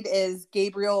lead is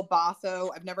Gabriel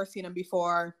Basso. I've never seen him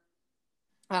before.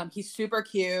 He's super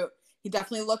cute. He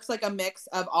definitely looks like a mix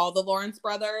of all the Lawrence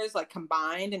brothers, like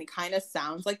combined, and he kind of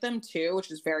sounds like them too, which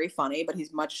is very funny. But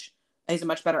he's a much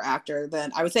better actor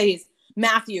than I would say.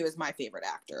 Matthew is my favorite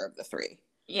actor of the three.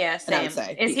 Yeah, same. I would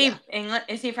say, is he England?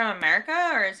 Is he from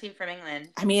America or is he from England?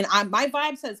 I mean, my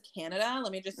vibe says Canada.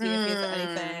 Let me just see if he has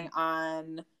anything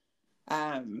on.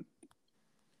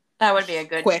 That would be a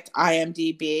good quick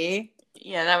IMDb.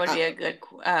 Yeah, that would be a good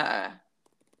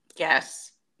guess.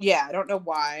 Yeah, I don't know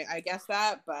why I guess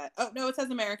that, but oh no, it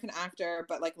says American actor,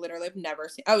 but like literally I've never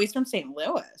seen. Oh, he's from St.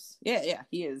 Louis. Yeah,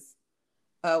 he is.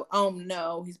 Oh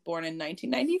no, he's born in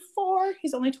 1994.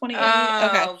 He's only 28. Oh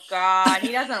okay. God,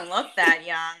 he doesn't look that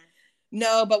young.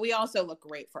 No, but we also look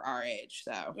great for our age.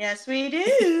 So yes, we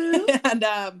do. And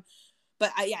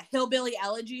but yeah, Hillbilly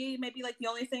Elegy, maybe like the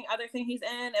only other thing he's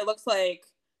in. It looks like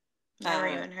never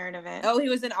even heard of it. Oh, he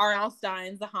was in R.L.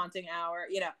 Stein's The Haunting Hour.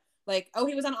 You know. Like, oh,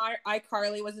 he was on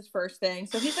iCarly was his first thing.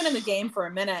 So he's been in the game for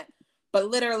a minute, but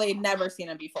literally never seen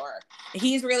him before.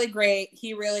 He's really great.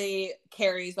 He really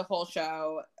carries the whole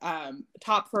show.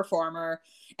 Top performer.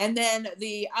 And then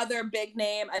the other big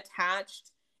name attached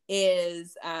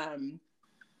is Hong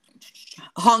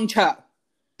Cho.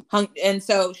 And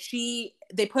so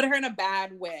they put her in a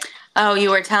bad wig. Oh, you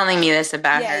were telling me this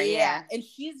about her. Yeah. And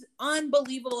she's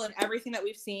unbelievable in everything that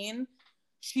we've seen.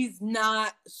 She's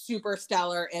not super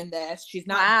stellar in this. She's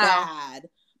not bad,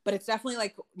 but it's definitely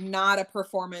like not a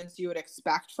performance you would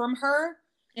expect from her.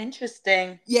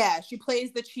 Interesting. Yeah, she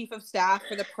plays the chief of staff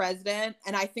for the president,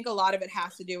 and I think a lot of it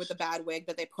has to do with the bad wig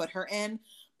that they put her in.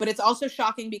 But it's also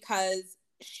shocking because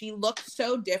she looks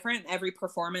so different in every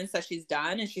performance that she's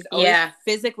done, and she's always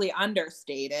physically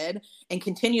understated and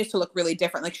continues to look really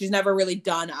different. Like she's never really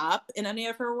done up in any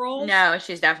of her roles. No,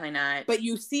 she's definitely not. But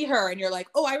you see her and you're like,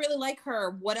 oh, I really like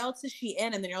her. What else is she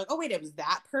in? And then you're like, oh wait, it was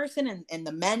that person in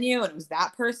the menu, and it was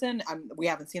that person. We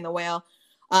haven't seen The Whale.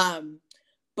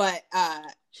 But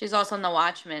she's also in the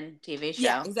Watchmen TV show.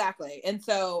 Yeah, exactly. And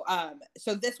so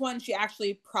so this one, she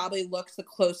actually probably looks the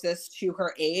closest to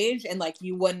her age, and like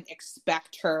you wouldn't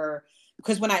expect her,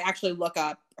 because when I actually look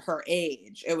up her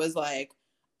age, it was like,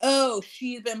 oh,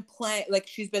 she's been playing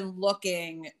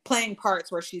parts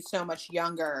where she's so much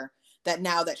younger that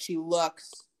now that she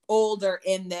looks older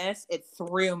in this, it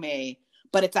threw me.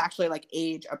 But it's actually like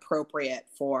age appropriate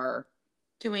for.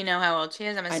 Do we know how old she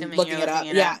is? I'm assuming looking it up.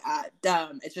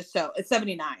 It's just it's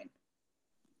 79.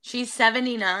 She's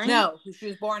 79? No, she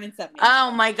was born in 79.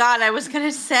 Oh my God, I was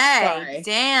gonna say. Sorry.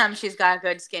 Damn, she's got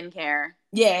good skincare.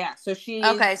 Yeah. So she's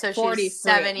 43. She's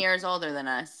 7 years older than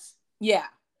us. Yeah.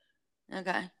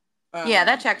 Okay. Yeah,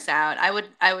 that checks out. I would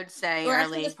say or early.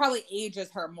 Actually, this probably ages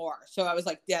her more. So I was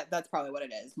like, yeah, that's probably what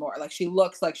it is. More like she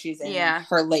looks like she's in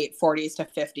her late 40s to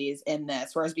 50s in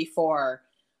this, whereas before.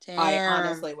 Damn. I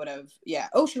honestly would have,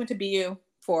 Oh, she went to BU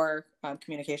for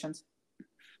communications.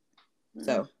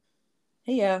 So,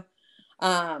 hey,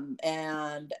 and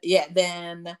then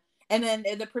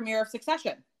the premiere of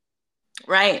Succession.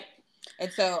 Right.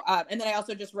 And so, and then I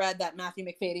also just read that Matthew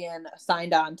McFadyen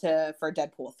signed on for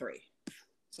Deadpool 3.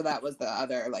 So that was the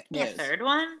other news. The third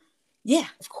one? Yeah,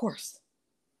 of course.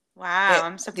 Wow,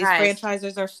 I'm surprised. These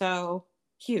franchises are so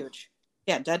huge.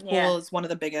 Yeah, Deadpool is one of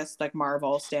the biggest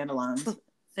Marvel standalones.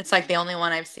 It's like the only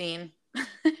one I've seen.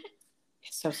 It's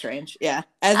so strange. Yeah.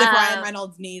 As if Ryan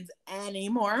Reynolds needs any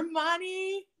more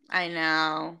money. I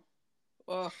know.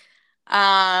 Ugh.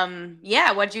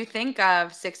 Yeah, what'd you think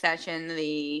of Succession,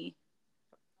 the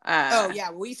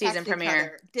we season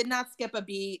premiere? Did not skip a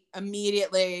beat.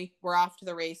 Immediately, we're off to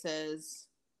the races.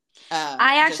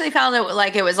 I actually felt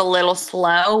it was a little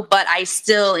slow, but I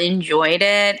still enjoyed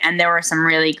it, and there were some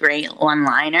really great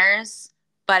one-liners.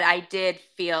 But I did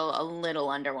feel a little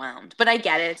underwhelmed. But I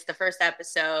get it. It's the first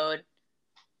episode.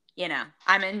 you know,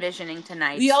 I'm envisioning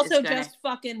tonight. We also just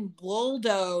fucking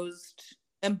bulldozed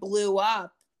and blew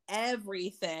up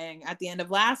everything at the end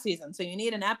of last season. So you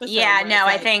need an episode. Yeah, no,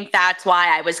 I think that's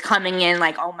why I was coming in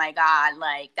like, oh my God,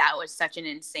 like that was such an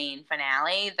insane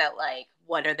finale that like,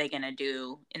 what are they going to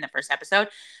do in the first episode?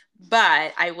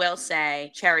 But I will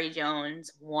say Cherry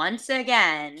Jones once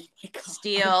again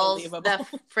steals the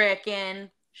freaking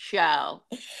show.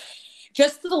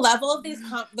 Just the level of these,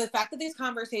 the fact that these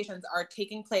conversations are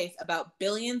taking place about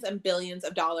billions and billions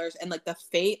of dollars and like the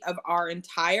fate of our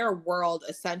entire world,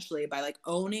 essentially, by like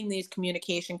owning these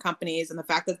communication companies, and the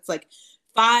fact that it's like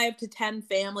 5 to 10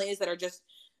 families that are just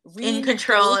in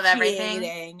control of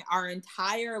everything, our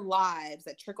entire lives,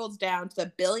 that trickles down to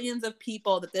the billions of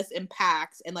people that this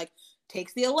impacts, and like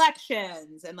takes the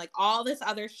elections and like all this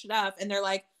other stuff. And they're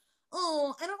like,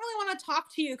 oh, I don't really want to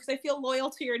talk to you because I feel loyal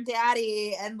to your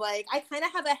daddy. And like, I kind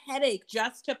of have a headache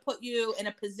just to put you in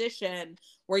a position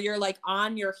where you're like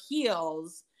on your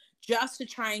heels just to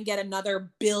try and get another $1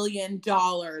 billion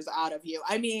out of you.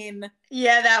 I mean.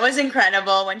 Yeah, that was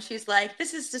incredible when she's like,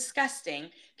 this is disgusting.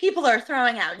 People are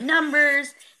throwing out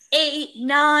numbers, 8,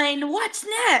 9, what's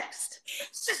next?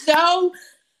 So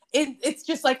it's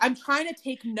just like, I'm trying to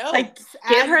take notes. Like,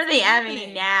 give her the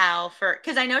Emmy now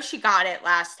because I know she got it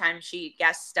last time she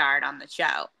guest starred on the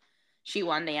show. She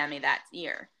won the Emmy that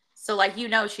year. So like, you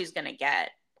know, she's going to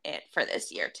get it for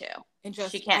this year too. And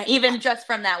she can't, just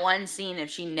from that one scene, if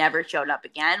she never showed up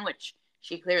again, which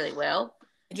she clearly will.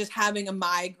 Just having a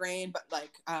migraine, but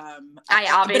like, I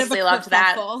obviously loved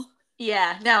that.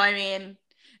 Yeah, no, I mean,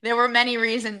 there were many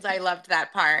reasons I loved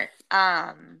that part.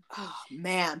 Oh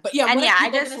man, but yeah, what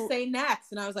are people gonna say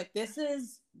next? And I was like, this.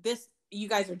 You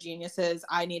guys are geniuses.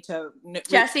 I need to.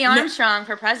 Jesse Armstrong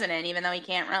for president, even though he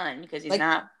can't run because he's like,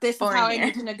 not. This is how I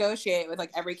need to negotiate with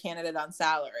like every candidate on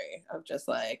salary of just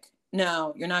like,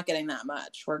 no, you're not getting that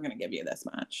much. We're gonna give you this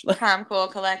much. Calm, cool,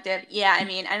 collected. Yeah, I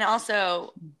mean, and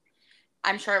also,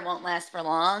 I'm sure it won't last for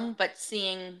long, but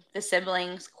seeing the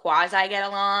siblings quasi get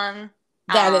along,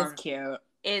 that is cute.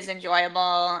 Is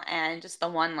enjoyable, and just the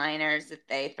one-liners that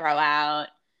they throw out.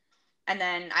 And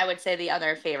then I would say the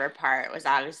other favorite part was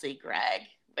obviously Greg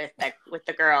with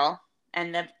the girl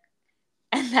and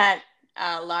that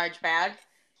large bag.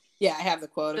 Yeah, I have the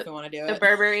quote if you want to do it. The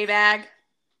Burberry bag.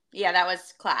 Yeah, that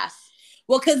was class.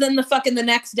 Well, because then the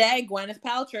next day, Gwyneth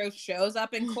Paltrow shows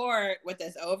up in court with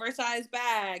this oversized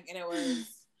bag, and it was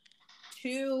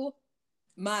too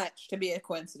much to be a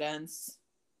coincidence.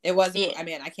 It wasn't. Yeah. I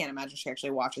mean, I can't imagine she actually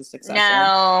watches Succession.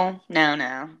 No.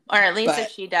 Or at least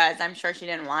if she does, I'm sure she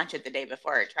didn't watch it the day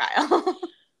before her trial.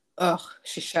 Oh,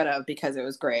 she should have, because it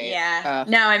was great. Yeah.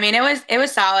 No, I mean, it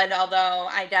was solid. Although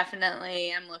I definitely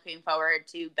am looking forward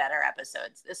to better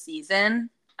episodes this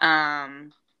season.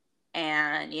 And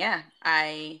yeah,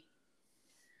 I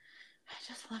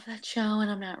just love that show,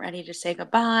 and I'm not ready to say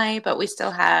goodbye, but we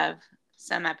still have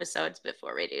some episodes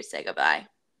before we do say goodbye.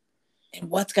 And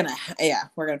we're going to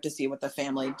have to see what the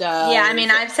family does. Yeah, I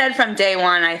mean, I've said from day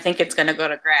one, I think it's going to go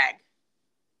to Greg.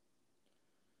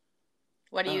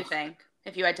 What do you think,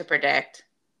 if you had to predict?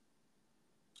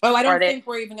 Oh, I don't think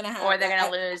we're even going to have... Or they're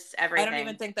going to lose everything. I don't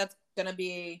even think that's going to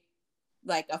be,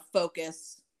 like, a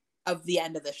focus of the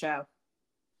end of the show.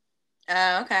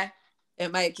 Oh, okay.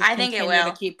 It might just continue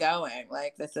to keep going.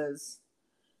 Like, this is...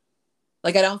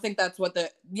 Like, I don't think that's what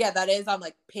that is on,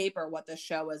 like, paper what the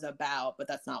show is about, but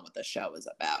that's not what the show is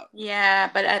about. Yeah,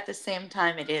 but at the same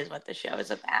time, it is what the show is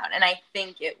about, and I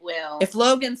think it will. If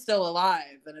Logan's still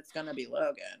alive, then it's gonna be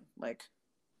Logan. Like,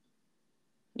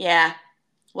 yeah,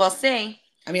 we'll see.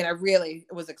 I mean, I really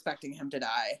was expecting him to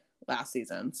die last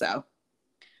season, so.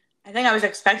 I think I was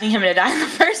expecting him to die in the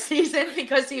first season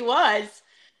because he was.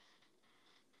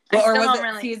 Well, or was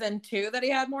it season 2 that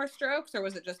he had more strokes, or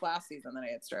was it just last season that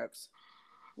he had strokes?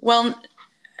 Well,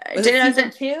 was it season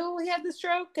 2 he had the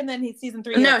stroke, and then season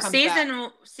 3? No,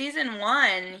 season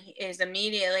 1 is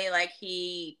immediately like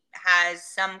he has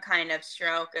some kind of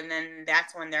stroke, and then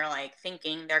that's when they're like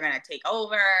thinking they're gonna take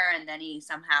over, and then he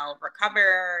somehow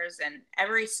recovers, and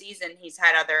every season he's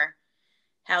had other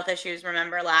health issues.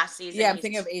 Remember last season? Yeah, I'm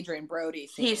thinking of Adrian Brody.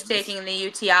 He's taking the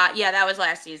UTI. Yeah, that was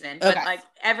last season. But like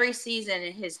every season,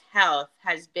 his health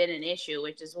has been an issue,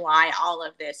 which is why all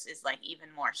of this is like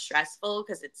even more stressful,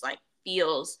 because it's like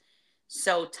feels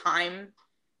so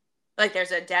like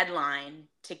there's a deadline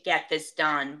to get this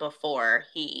done before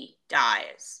he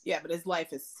dies. Yeah, but his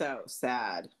life is so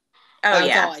sad. Oh,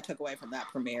 That's all I took away from that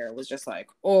premiere was just like,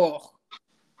 oh.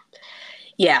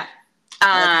 Yeah. Like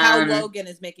how Logan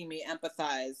is making me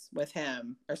empathize with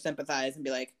him, or sympathize and be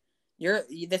like,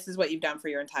 this is what you've done for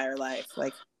your entire life.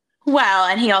 Like, Well,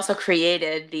 and he also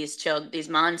created these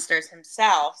monsters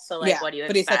himself. So, like, Yeah, what do you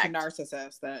but he's such a expect?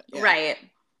 narcissist that Right.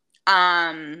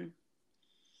 Um.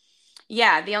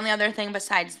 Yeah. The only other thing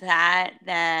besides that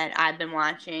I've been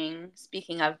watching,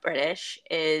 speaking of British,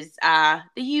 is the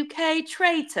UK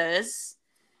Traitors.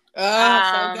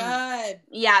 Oh, so good.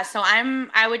 Yeah. So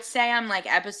I would say I'm like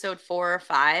episode 4 or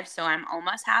 5. So I'm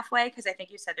almost halfway because I think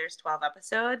you said there's 12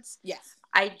 episodes. Yes.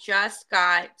 I just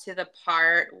got to the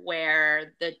part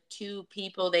where the two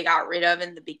people they got rid of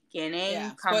in the beginning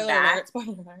come Spoiler back. alert.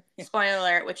 Spoiler alert. Yeah. Spoiler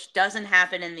alert, which doesn't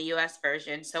happen in the US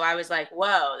version. So I was like,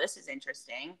 whoa, this is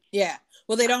interesting. Yeah.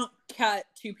 Well, they don't cut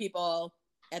two people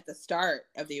at the start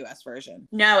of the US version.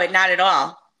 No, not at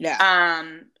all. Yeah.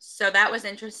 So that was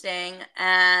interesting.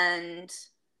 And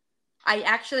I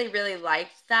actually really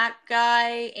liked that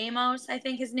guy, Amos, I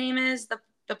think his name is, the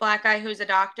black guy who's a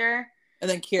doctor. And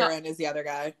then Kieran is the other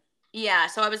guy. Yeah,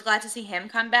 so I was glad to see him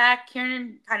come back.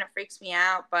 Kieran kind of freaks me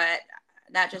out, but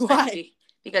that just Why? might be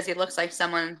because he looks like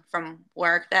someone from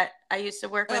work that I used to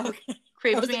work with. Okay.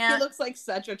 Creeps me out. He looks like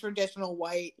such a traditional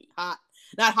white,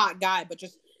 not hot guy, but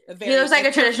just a very. He looks like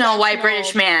a traditional white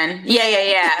British man.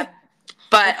 Yeah.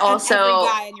 But also, every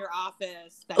guy in your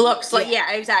office looks like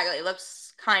exactly.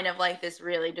 Looks kind of like this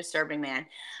really disturbing man.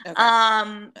 Okay.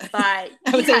 But I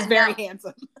would say he's very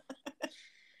handsome.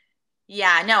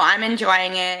 Yeah, no, I'm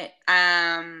enjoying it.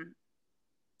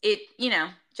 It,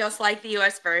 just like the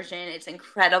US version, it's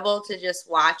incredible to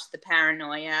just watch the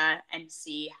paranoia and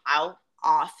see how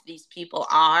off these people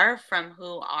are from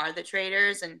who are the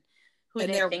traitors and who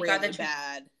they think really are the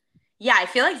bad. Yeah, I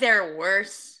feel like they're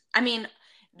worse. I mean,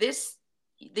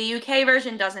 the UK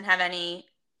version doesn't have any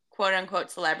quote unquote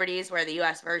celebrities where the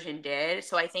US version did.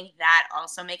 So I think that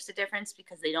also makes a difference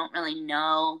because they don't really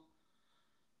know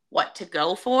what to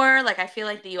go for. Like, I feel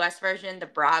like the US version, the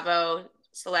Bravo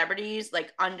celebrities,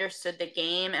 like, understood the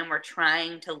game and were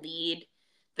trying to lead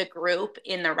the group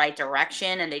in the right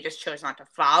direction, and they just chose not to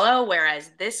follow.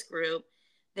 Whereas this group,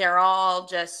 they're all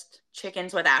just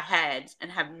chickens without heads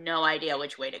and have no idea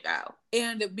which way to go.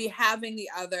 And be having the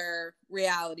other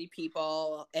reality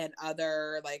people and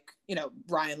other, like,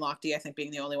 Ryan Lochte, I think,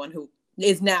 being the only one who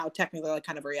is now technically like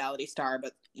kind of a reality star,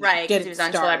 but right, because he was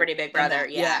on Celebrity Big Brother.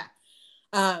 Yeah.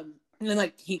 And then,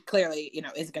 like, he clearly,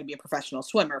 isn't going to be a professional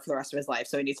swimmer for the rest of his life,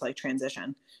 so he needs to, like,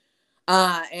 transition.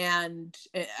 And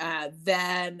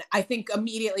then I think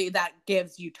immediately that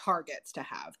gives you targets to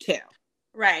have too.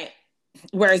 Right.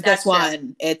 Whereas this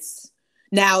one, it's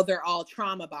now they're all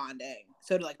trauma bonding,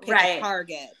 so to, like, pick a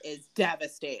target is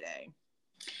devastating.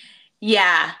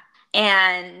 Yeah,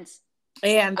 and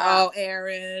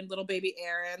Aaron, little baby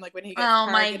Aaron, like when he gets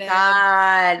targeted. My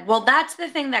God. Well, that's the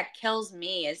thing that kills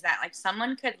me is that, like,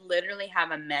 someone could literally have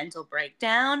a mental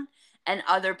breakdown and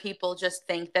other people just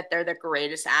think that they're the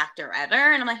greatest actor ever.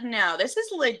 And I'm like, no, this is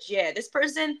legit. This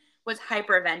person was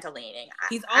hyperventilating.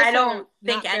 He's also I don't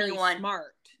think not anyone very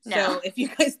smart. No. So if you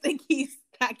guys think he's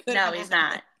that good, no, he's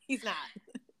not. He's not.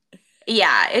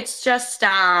 Yeah, it's just,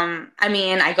 I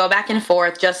mean, I go back and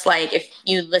forth, just like if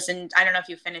you listened, I don't know if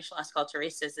you finished Las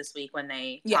Culturistas this week when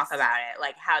they talk about it,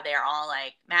 like how they're all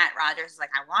like, Matt Rogers is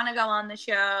like, I want to go on the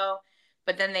show,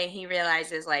 but then he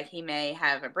realizes like he may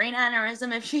have a brain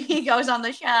aneurysm if he goes on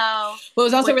the show. Well, it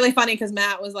was also really funny because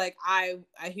Matt was like,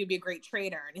 he'd be a great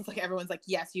traitor. And he's like, everyone's like,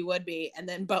 yes, you would be. And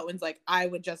then Bowen's like, I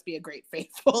would just be a great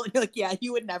faithful. And you're like, yeah,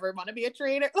 you would never want to be a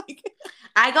traitor. Like,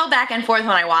 I go back and forth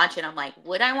when I watch it. I'm like,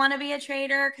 would I want to be a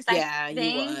traitor? Because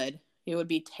you would. It would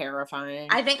be terrifying.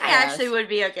 I think I actually would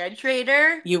be a good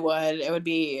traitor. You would. It would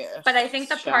be. But I think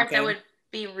the part that would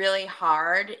be really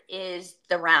hard is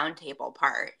the round table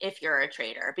part if you're a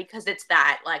traitor, because it's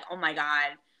that like, oh my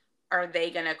God, are they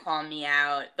gonna call me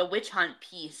out? The witch hunt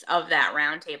piece of that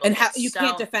round table, and how you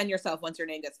can't defend yourself once your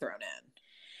name gets thrown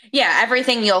in. Yeah,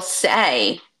 everything you'll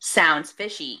say sounds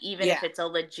fishy, even if it's a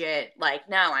legit like,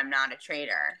 no, I'm not a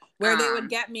traitor. Where they would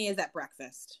get me is at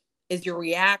breakfast. Is your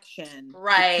reaction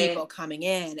to people coming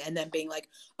in and then being like,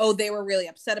 oh, they were really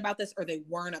upset about this, or they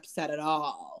weren't upset at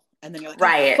all. And then you're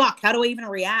like, oh, fuck, how do I even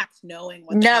react knowing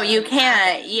what? No, you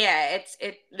can't. Yeah,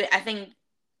 I think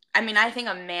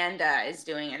Amanda is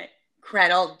doing an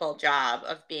incredible job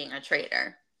of being a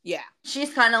traitor. Yeah.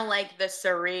 She's kind of like the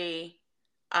Suri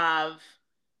of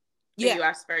the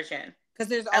US version. Because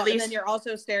there's and then you're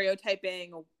also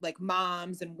stereotyping like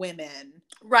moms and women.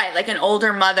 Right, like an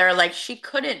older mother, like she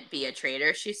couldn't be a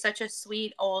traitor. She's such a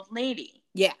sweet old lady.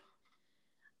 Yeah.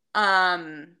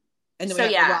 And then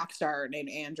we have a rock star named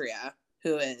Andrea,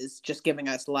 who is just giving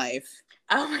us life.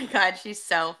 Oh my God, she's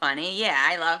so funny. Yeah,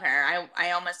 I love her.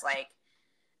 I almost like,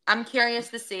 I'm curious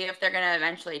to see if they're gonna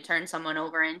eventually turn someone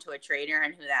over into a traitor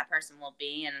and who that person will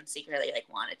be, and secretly like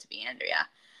want it to be Andrea.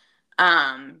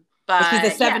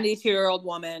 She's a But 72-year-old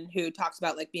woman who talks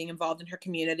about like being involved in her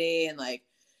community and like,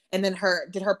 and then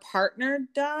did her partner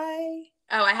die?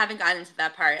 Oh, I haven't gotten into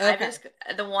that part. Okay.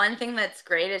 The one thing that's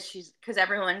great is because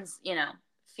everyone's,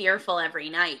 fearful every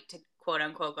night to quote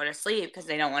unquote go to sleep because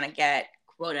they don't want to get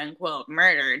quote unquote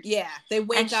murdered. Yeah. They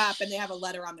wake up and they have a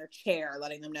letter on their chair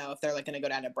letting them know if they're like going to go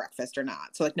down to breakfast or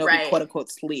not. So like nobody quote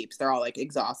unquote sleeps. They're all like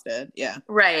exhausted. Yeah.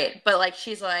 Right. But like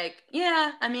she's like,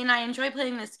 yeah, I mean, I enjoy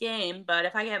playing this game, but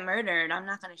if I get murdered, I'm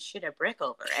not going to shit a brick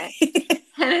over it.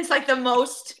 And it's like the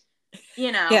most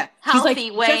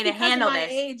healthy way to handle this.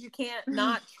 Age, you can't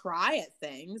not try at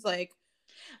things. Like,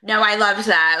 no, I loved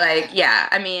that. Like, yeah,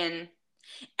 I mean,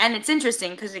 and it's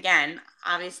interesting because again,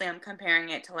 obviously, I'm comparing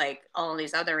it to like all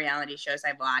these other reality shows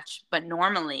I've watched. But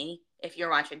normally, if you're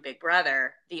watching Big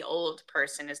Brother, the old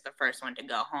person is the first one to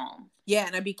go home. Yeah,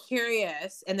 and I'd be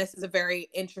curious, and this is a very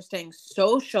interesting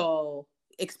social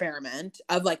experiment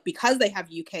of like, because they have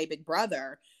UK Big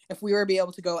Brother, if we were to be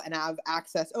able to go and have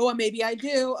access. Oh, maybe I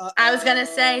do. I was gonna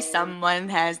say someone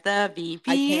has the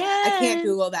VPN. I can't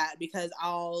Google that because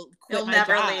I'll quit. You'll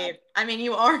never leave. I mean,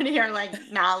 you already are like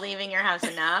not leaving your house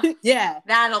enough. Yeah,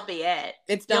 that'll be it.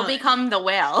 It's done. You'll become the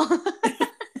whale.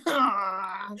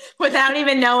 Without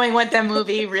even knowing what the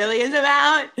movie really is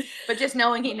about, but just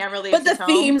knowing he never leaves. But the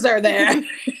themes are there.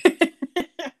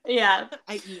 Yeah.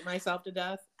 I eat myself to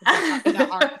death.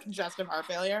 Congestive heart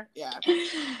failure. Yeah.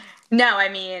 No, I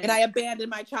mean. And I abandoned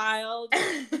my child.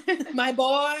 My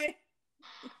boy.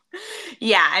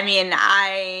 Yeah, I mean,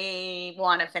 I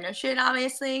want to finish it,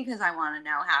 obviously, because I want to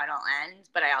know how it'll end.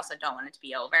 But I also don't want it to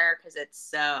be over because it's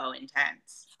so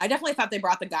intense. I definitely thought they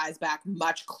brought the guys back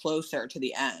much closer to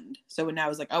the end. So when I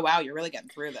was like, oh, wow, you're really getting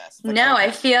through this. Like, no, okay.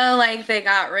 I feel like they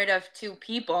got rid of 2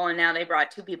 people and now they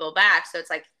brought 2 people back. So it's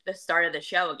like the start of the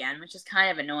show again, which is kind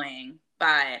of annoying.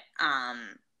 But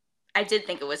I did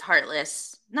think it was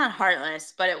heartless. Not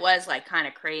heartless, but it was like kind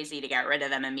of crazy to get rid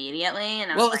of them immediately.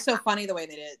 And it's so funny the way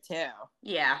they did it too.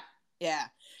 Yeah. Yeah.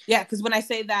 Yeah, because when I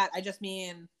say that, I just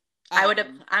mean I would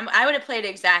have played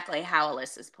exactly how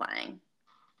Alyssa's playing.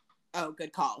 Oh,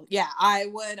 good call. Yeah, I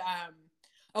would.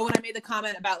 When I made the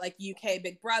comment about like UK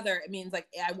Big Brother, it means like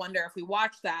I wonder if we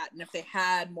watched that and if they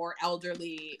had more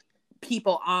elderly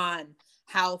people on,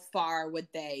 how far would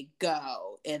they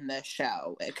go in the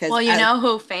show? Well, you know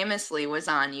who famously was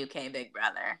on UK Big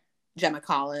Brother? Gemma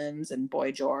Collins and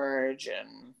Boy George,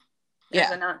 and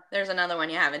there's another one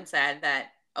you haven't said that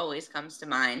always comes to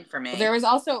mind for me. Well, there was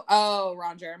also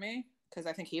Ron Jeremy. Because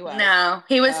I think he was. No,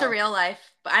 he was for real life.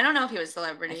 But I don't know if he was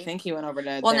celebrity. I think he went over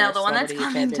to. Well, no, the one that's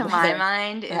coming to my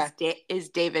mind is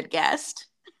David Guest.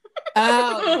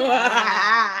 Oh.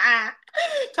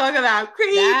 Talk about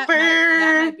creeper.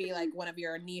 That might be like one of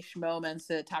your niche moments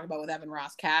to talk about with Evan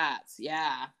Ross Katz.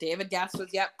 Yeah. David Guest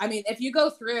was, yep. I mean, if you go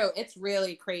through, it's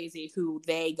really crazy who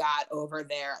they got over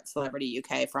there at Celebrity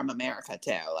UK from America,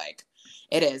 too. Like,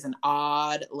 it is an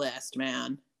odd list,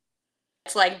 man.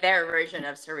 It's like their version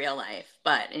of Surreal Life,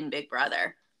 but in Big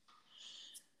Brother.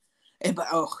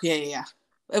 Yeah.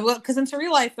 Well, because in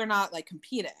Surreal Life, they're not like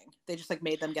competing. They just like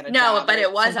made them get a job. No, but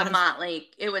it was a motley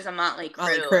crew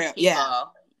of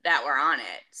people that were on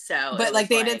it. So, but like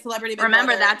they did Celebrity Big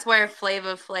remember, Brother. that's where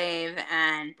Flava Flav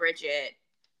and Bridget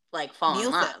like fall in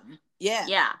love. Yeah.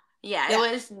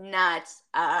 It was nuts.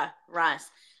 Russ.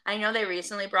 I know they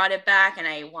recently brought it back, and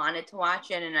I wanted to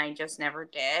watch it, and I just never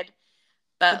did.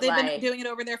 But they've been doing it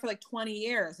over there for like 20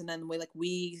 years. And then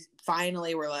we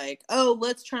finally were like, oh,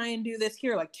 let's try and do this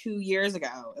here like 2 years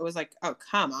ago. It was like, oh,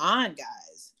 come on,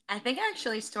 guys. I think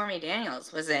actually Stormy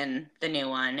Daniels was in the new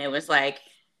one. It was like.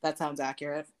 That sounds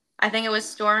accurate. I think it was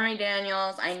Stormy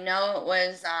Daniels. I know it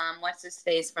was, what's his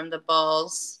face from the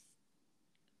Bulls?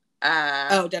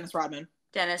 Dennis Rodman.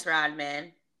 Dennis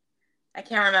Rodman. I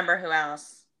can't remember who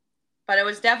else. But it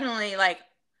was definitely like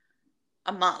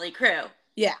a motley crew.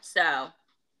 Yeah. So.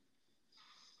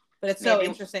 But it's so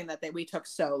interesting that we took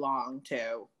so long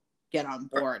to get on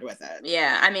board with it.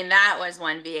 Yeah, I mean, that was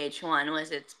when VH1 was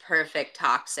its perfect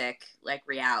toxic, like,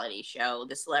 reality show.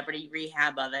 The celebrity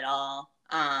rehab of it all.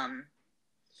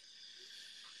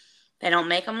 They don't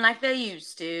make them like they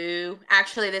used to.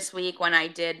 Actually, this week when I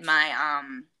did my,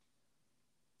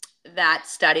 that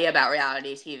study about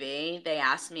reality TV, they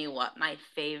asked me what my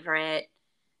favorite,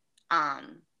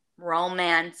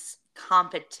 romance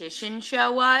competition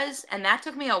show was, and that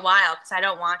took me a while because I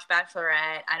don't watch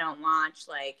Bachelorette, I don't watch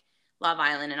like Love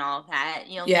Island and all of that.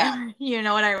 You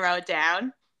know what I wrote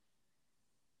down?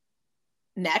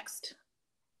 Next?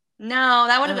 No,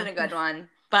 that would have been a good one.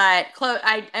 But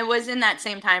I was in that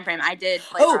same time frame. I did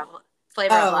Flavor of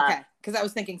Love. Okay. Because I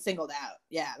was thinking Singled Out.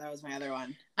 Yeah, that was my other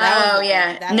one.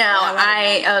 Yeah.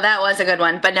 That was a good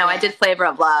one. But no, I did Flavor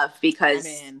of Love because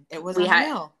it was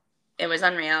unreal. It was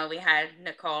unreal. We had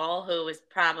Nicole, who was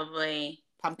probably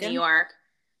Pumpkin? New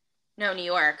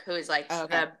York, who is like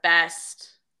the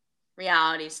best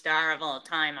reality star of all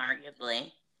time,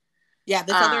 arguably. Yeah,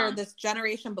 this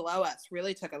generation below us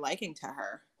really took a liking to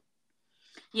her.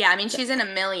 Yeah, I mean, she's in a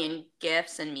million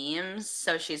GIFs and memes,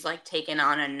 so she's like taken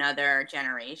on another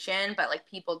generation, but like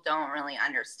people don't really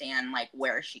understand like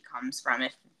where she comes from,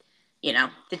 if you know,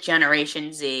 the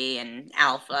Generation Z and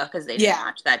Alpha, because they didn't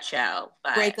watch that show.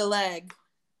 But break a leg.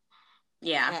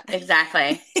 Yeah.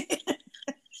 Exactly.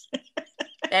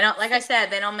 They don't, like I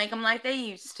said, they don't make them like they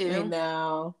used to. I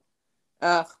know.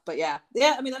 But yeah.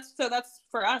 I mean, that's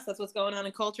for us. That's what's going on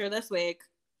in culture this week.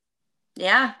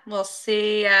 Yeah, we'll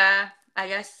see. I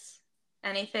guess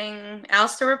anything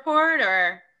else to report,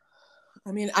 or?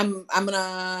 I mean, I'm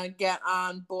gonna get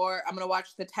on board. I'm gonna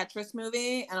watch the Tetris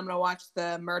movie, and I'm gonna watch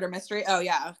the murder mystery. Oh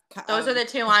yeah, those are the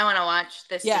two I want to watch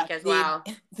this week as well.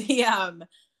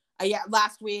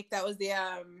 Last week that was the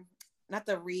not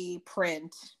the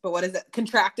reprint, but what is it?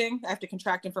 Contracting. I have to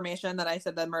contract information that I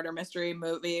said the murder mystery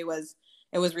movie was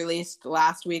released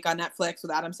last week on Netflix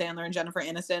with Adam Sandler and Jennifer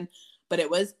Aniston, but it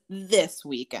was this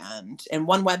weekend. And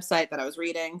one website that I was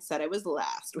reading said it was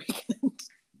last weekend.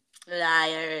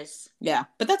 Liars. Yeah,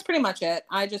 but that's pretty much it.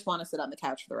 I just want to sit on the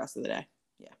couch for the rest of the day.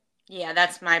 Yeah,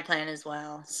 that's my plan as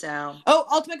well. So. Oh,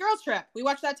 Ultimate Girls Trip. We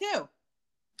watched that too.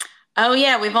 Oh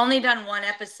yeah, we've only done one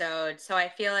episode, so I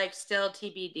feel like still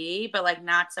TBD, but like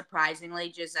not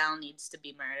surprisingly, Giselle needs to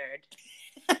be murdered.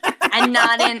 and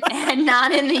not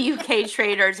in the UK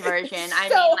Traders version.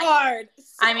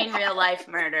 I mean real life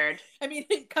murdered. I mean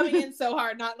coming in so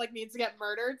hard, not like needs to get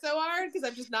murdered so hard, because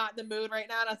I'm just not in the mood right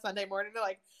now on a Sunday morning to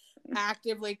like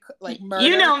actively like murder.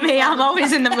 You know me, I'm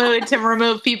always in the mood to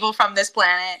remove people from this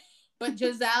planet. But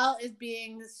Giselle is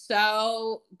being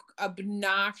so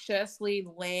obnoxiously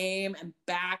lame and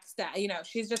backstab. You know,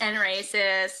 she's just and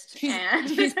racist.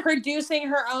 She's producing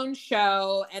her own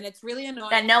show, and it's really annoying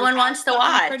that no one wants to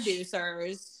watch.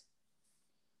 Producers.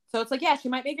 So it's like, yeah, she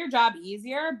might make your job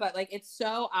easier, but like it's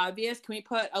so obvious. Can we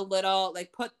put a little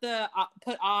like put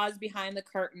Oz behind the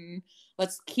curtain?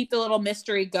 Let's keep the little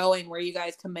mystery going where you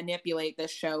guys can manipulate this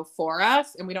show for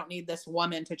us, and we don't need this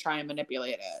woman to try and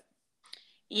manipulate it.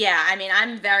 Yeah, I mean,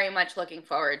 I'm very much looking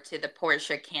forward to the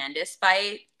Portia-Candace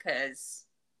fight, because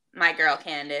my girl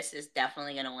Candace is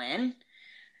definitely going to win.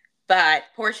 But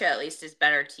Portia at least is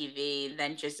better TV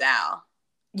than Giselle.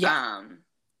 Yeah.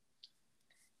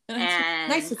 And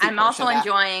nice to see I'm also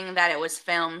enjoying that it was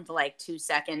filmed like 2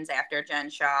 seconds after Jen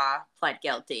Shaw pled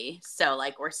guilty. So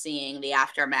like we're seeing the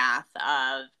aftermath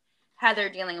of Heather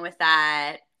dealing with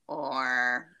that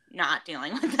or not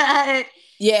dealing with that.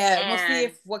 Yeah, and we'll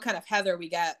see what kind of Heather we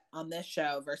get on this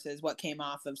show versus what came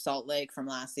off of Salt Lake from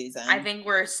last season. I think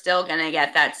we're still going to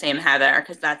get that same Heather,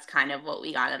 because that's kind of what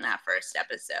we got in that first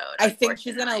episode. I think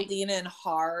she's going to lean in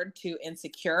hard to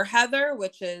Insecure Heather,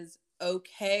 which is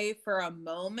okay for a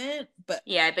moment, but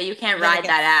yeah, but you can't ride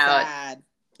that out. Sad.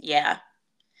 Yeah.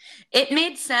 It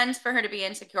made sense for her to be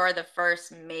insecure the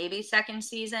first, maybe second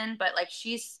season, but like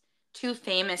she's too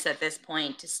famous at this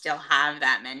point to still have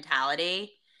that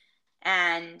mentality.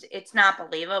 And it's not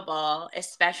believable,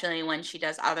 especially when she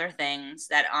does other things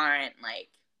that aren't like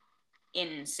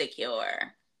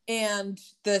insecure. And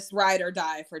this ride or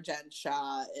die for Jen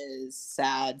Shaw is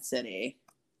Sad City.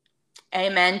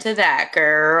 Amen to that,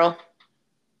 girl.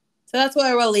 So that's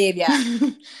where we'll leave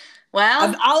you.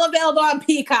 Well, all available on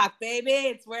Peacock, baby.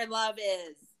 It's where love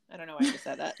is. I don't know why I just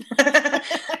said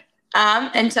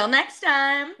that. Until next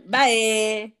time.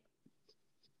 Bye.